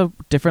 it is a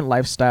different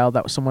lifestyle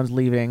that someone's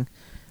leaving,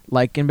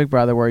 like in Big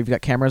Brother where you've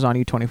got cameras on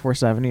you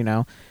 24/7, you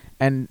know.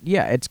 And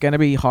yeah, it's gonna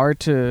be hard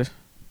to.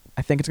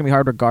 I think it's gonna be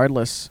hard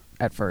regardless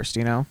at first,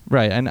 you know.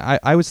 Right, and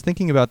I was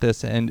thinking about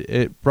this, and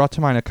it brought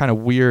to mind a kind of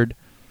weird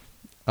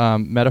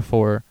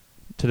metaphor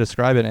to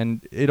describe it,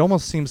 and it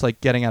almost seems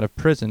like getting out of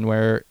prison,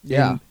 where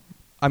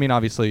I mean,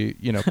 obviously,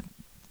 you know,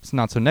 it's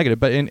not so negative,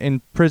 but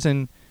in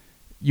prison,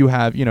 you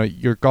have, you know,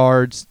 your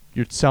guards,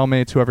 your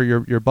cellmates, whoever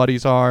your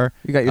buddies are.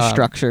 You got your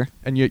structure,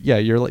 and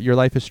your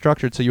life is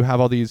structured, so you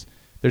have all these.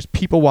 There's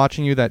people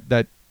watching you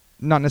that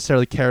not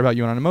necessarily care about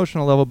you on an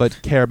emotional level,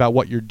 but care about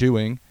what you're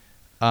doing.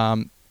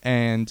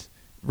 And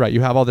right,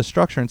 you have all this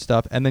structure and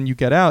stuff, and then you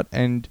get out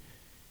and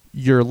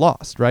you're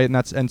lost, right?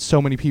 And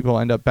so many people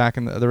end up back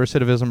in the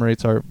recidivism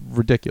rates are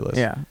ridiculous.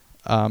 Yeah.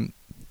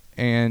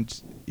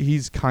 And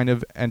he's kind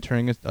of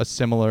entering a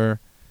similar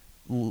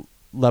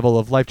level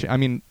of life change. I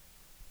mean,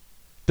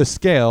 the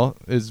scale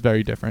is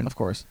very different, of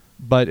course,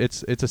 but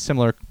it's a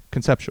similar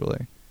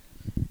conceptually.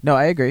 No,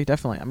 I agree,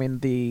 definitely. I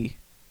mean,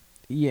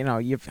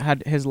 you've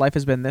had his life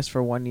has been this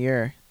for 1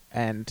 year,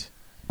 and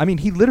I mean,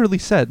 he literally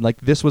said,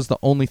 like, this was the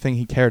only thing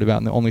he cared about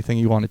and the only thing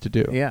he wanted to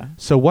do. Yeah.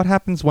 So what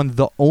happens when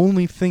the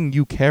only thing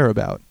you care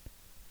about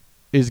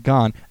is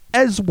gone?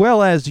 as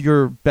well as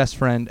your best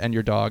friend and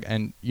your dog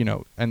and,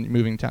 and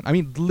moving town. I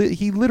mean,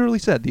 he literally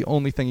said the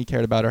only thing he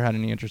cared about or had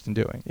any interest in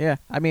doing. Yeah,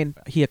 I mean,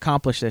 he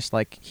accomplished this.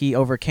 Like, he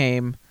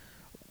overcame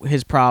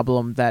his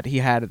problem that he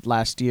had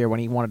last year when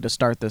he wanted to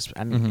start this,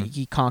 and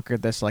he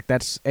conquered this. Like,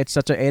 it's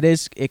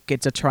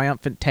a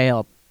triumphant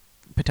tale,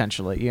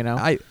 potentially,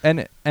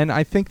 And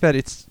I think that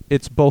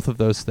it's both of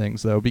those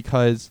things, though,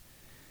 because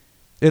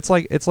it's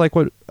like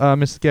what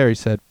Mrs. Gary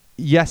said.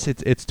 Yes,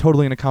 it's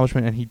totally an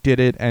accomplishment, and he did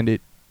it, and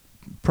it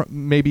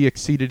maybe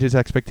exceeded his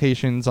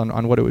expectations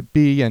on what it would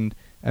be, and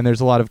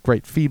there's a lot of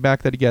great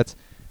feedback that he gets.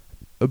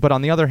 But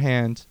on the other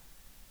hand,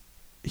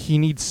 he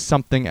needs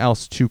something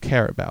else to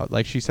care about.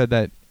 Like she said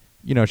that,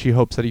 she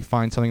hopes that he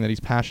finds something that he's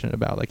passionate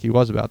about, like he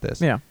was about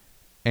this. Yeah.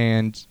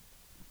 And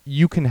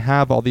you can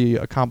have all the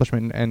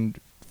accomplishment and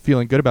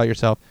feeling good about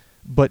yourself,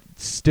 but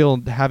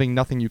still having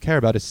nothing you care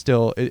about is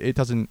still, it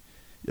doesn't,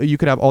 you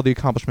could have all the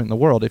accomplishment in the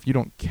world. If you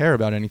don't care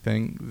about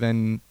anything,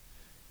 then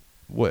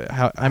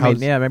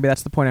maybe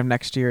that's the point of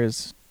next year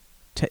is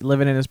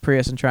living in his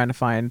Prius and trying to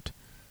find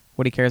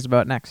what he cares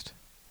about next.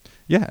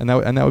 Yeah, and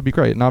that would be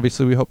great. And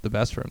obviously we hope the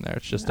best for him there.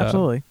 It's just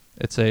absolutely.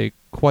 It's a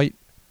quite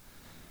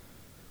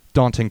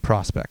daunting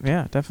prospect.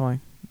 Yeah, definitely.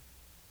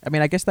 I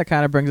mean, I guess that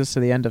kind of brings us to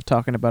the end of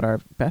talking about our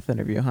Beth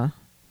interview, huh?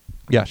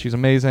 Yeah, she's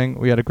amazing.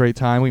 We had a great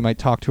time. We might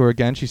talk to her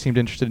again. She seemed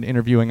interested in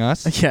interviewing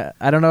us. Yeah,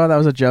 I don't know if that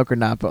was a joke or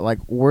not, but like,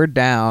 we're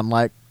down.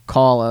 Like,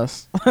 call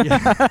us.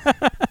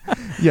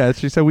 Yeah,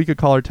 she said we could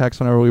call or text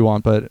whenever we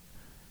want, but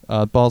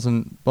balls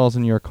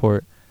in your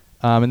court.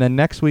 And then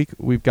next week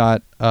we've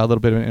got a little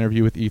bit of an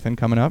interview with Ethan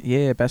coming up.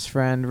 Yeah, best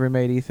friend,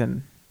 roommate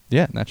Ethan.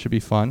 Yeah, that should be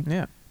fun.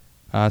 Yeah.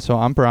 So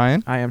I'm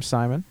Brian. I am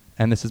Simon.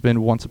 And this has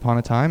been Once Upon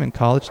a Time in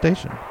College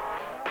Station.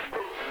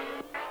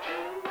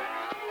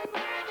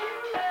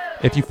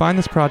 If you find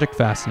this project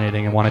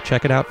fascinating and want to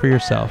check it out for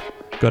yourself,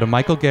 go to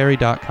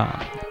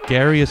michaelgarry.com.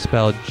 Gary is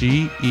spelled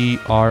Gerry.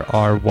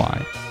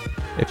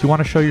 If you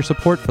want to show your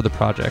support for the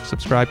project,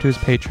 subscribe to his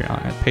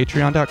Patreon at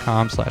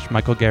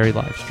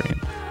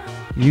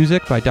patreon.com/michaelgarrylivestream.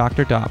 Music by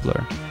Dr.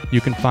 Doppler.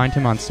 You can find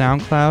him on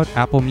SoundCloud,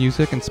 Apple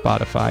Music, and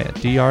Spotify at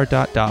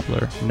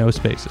dr.doppler, no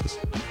spaces.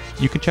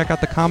 You can check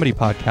out the comedy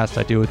podcast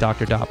I do with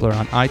Dr. Doppler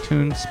on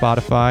iTunes,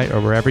 Spotify,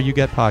 or wherever you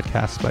get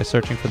podcasts by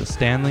searching for The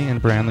Stanley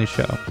and Branley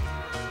Show.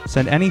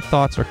 Send any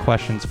thoughts or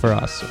questions for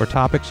us or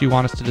topics you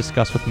want us to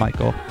discuss with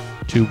Michael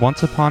to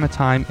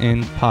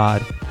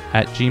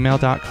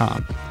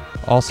onceuponatimeinpod@gmail.com.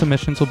 All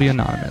submissions will be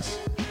anonymous.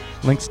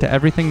 Links to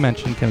everything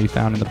mentioned can be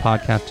found in the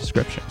podcast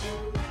description.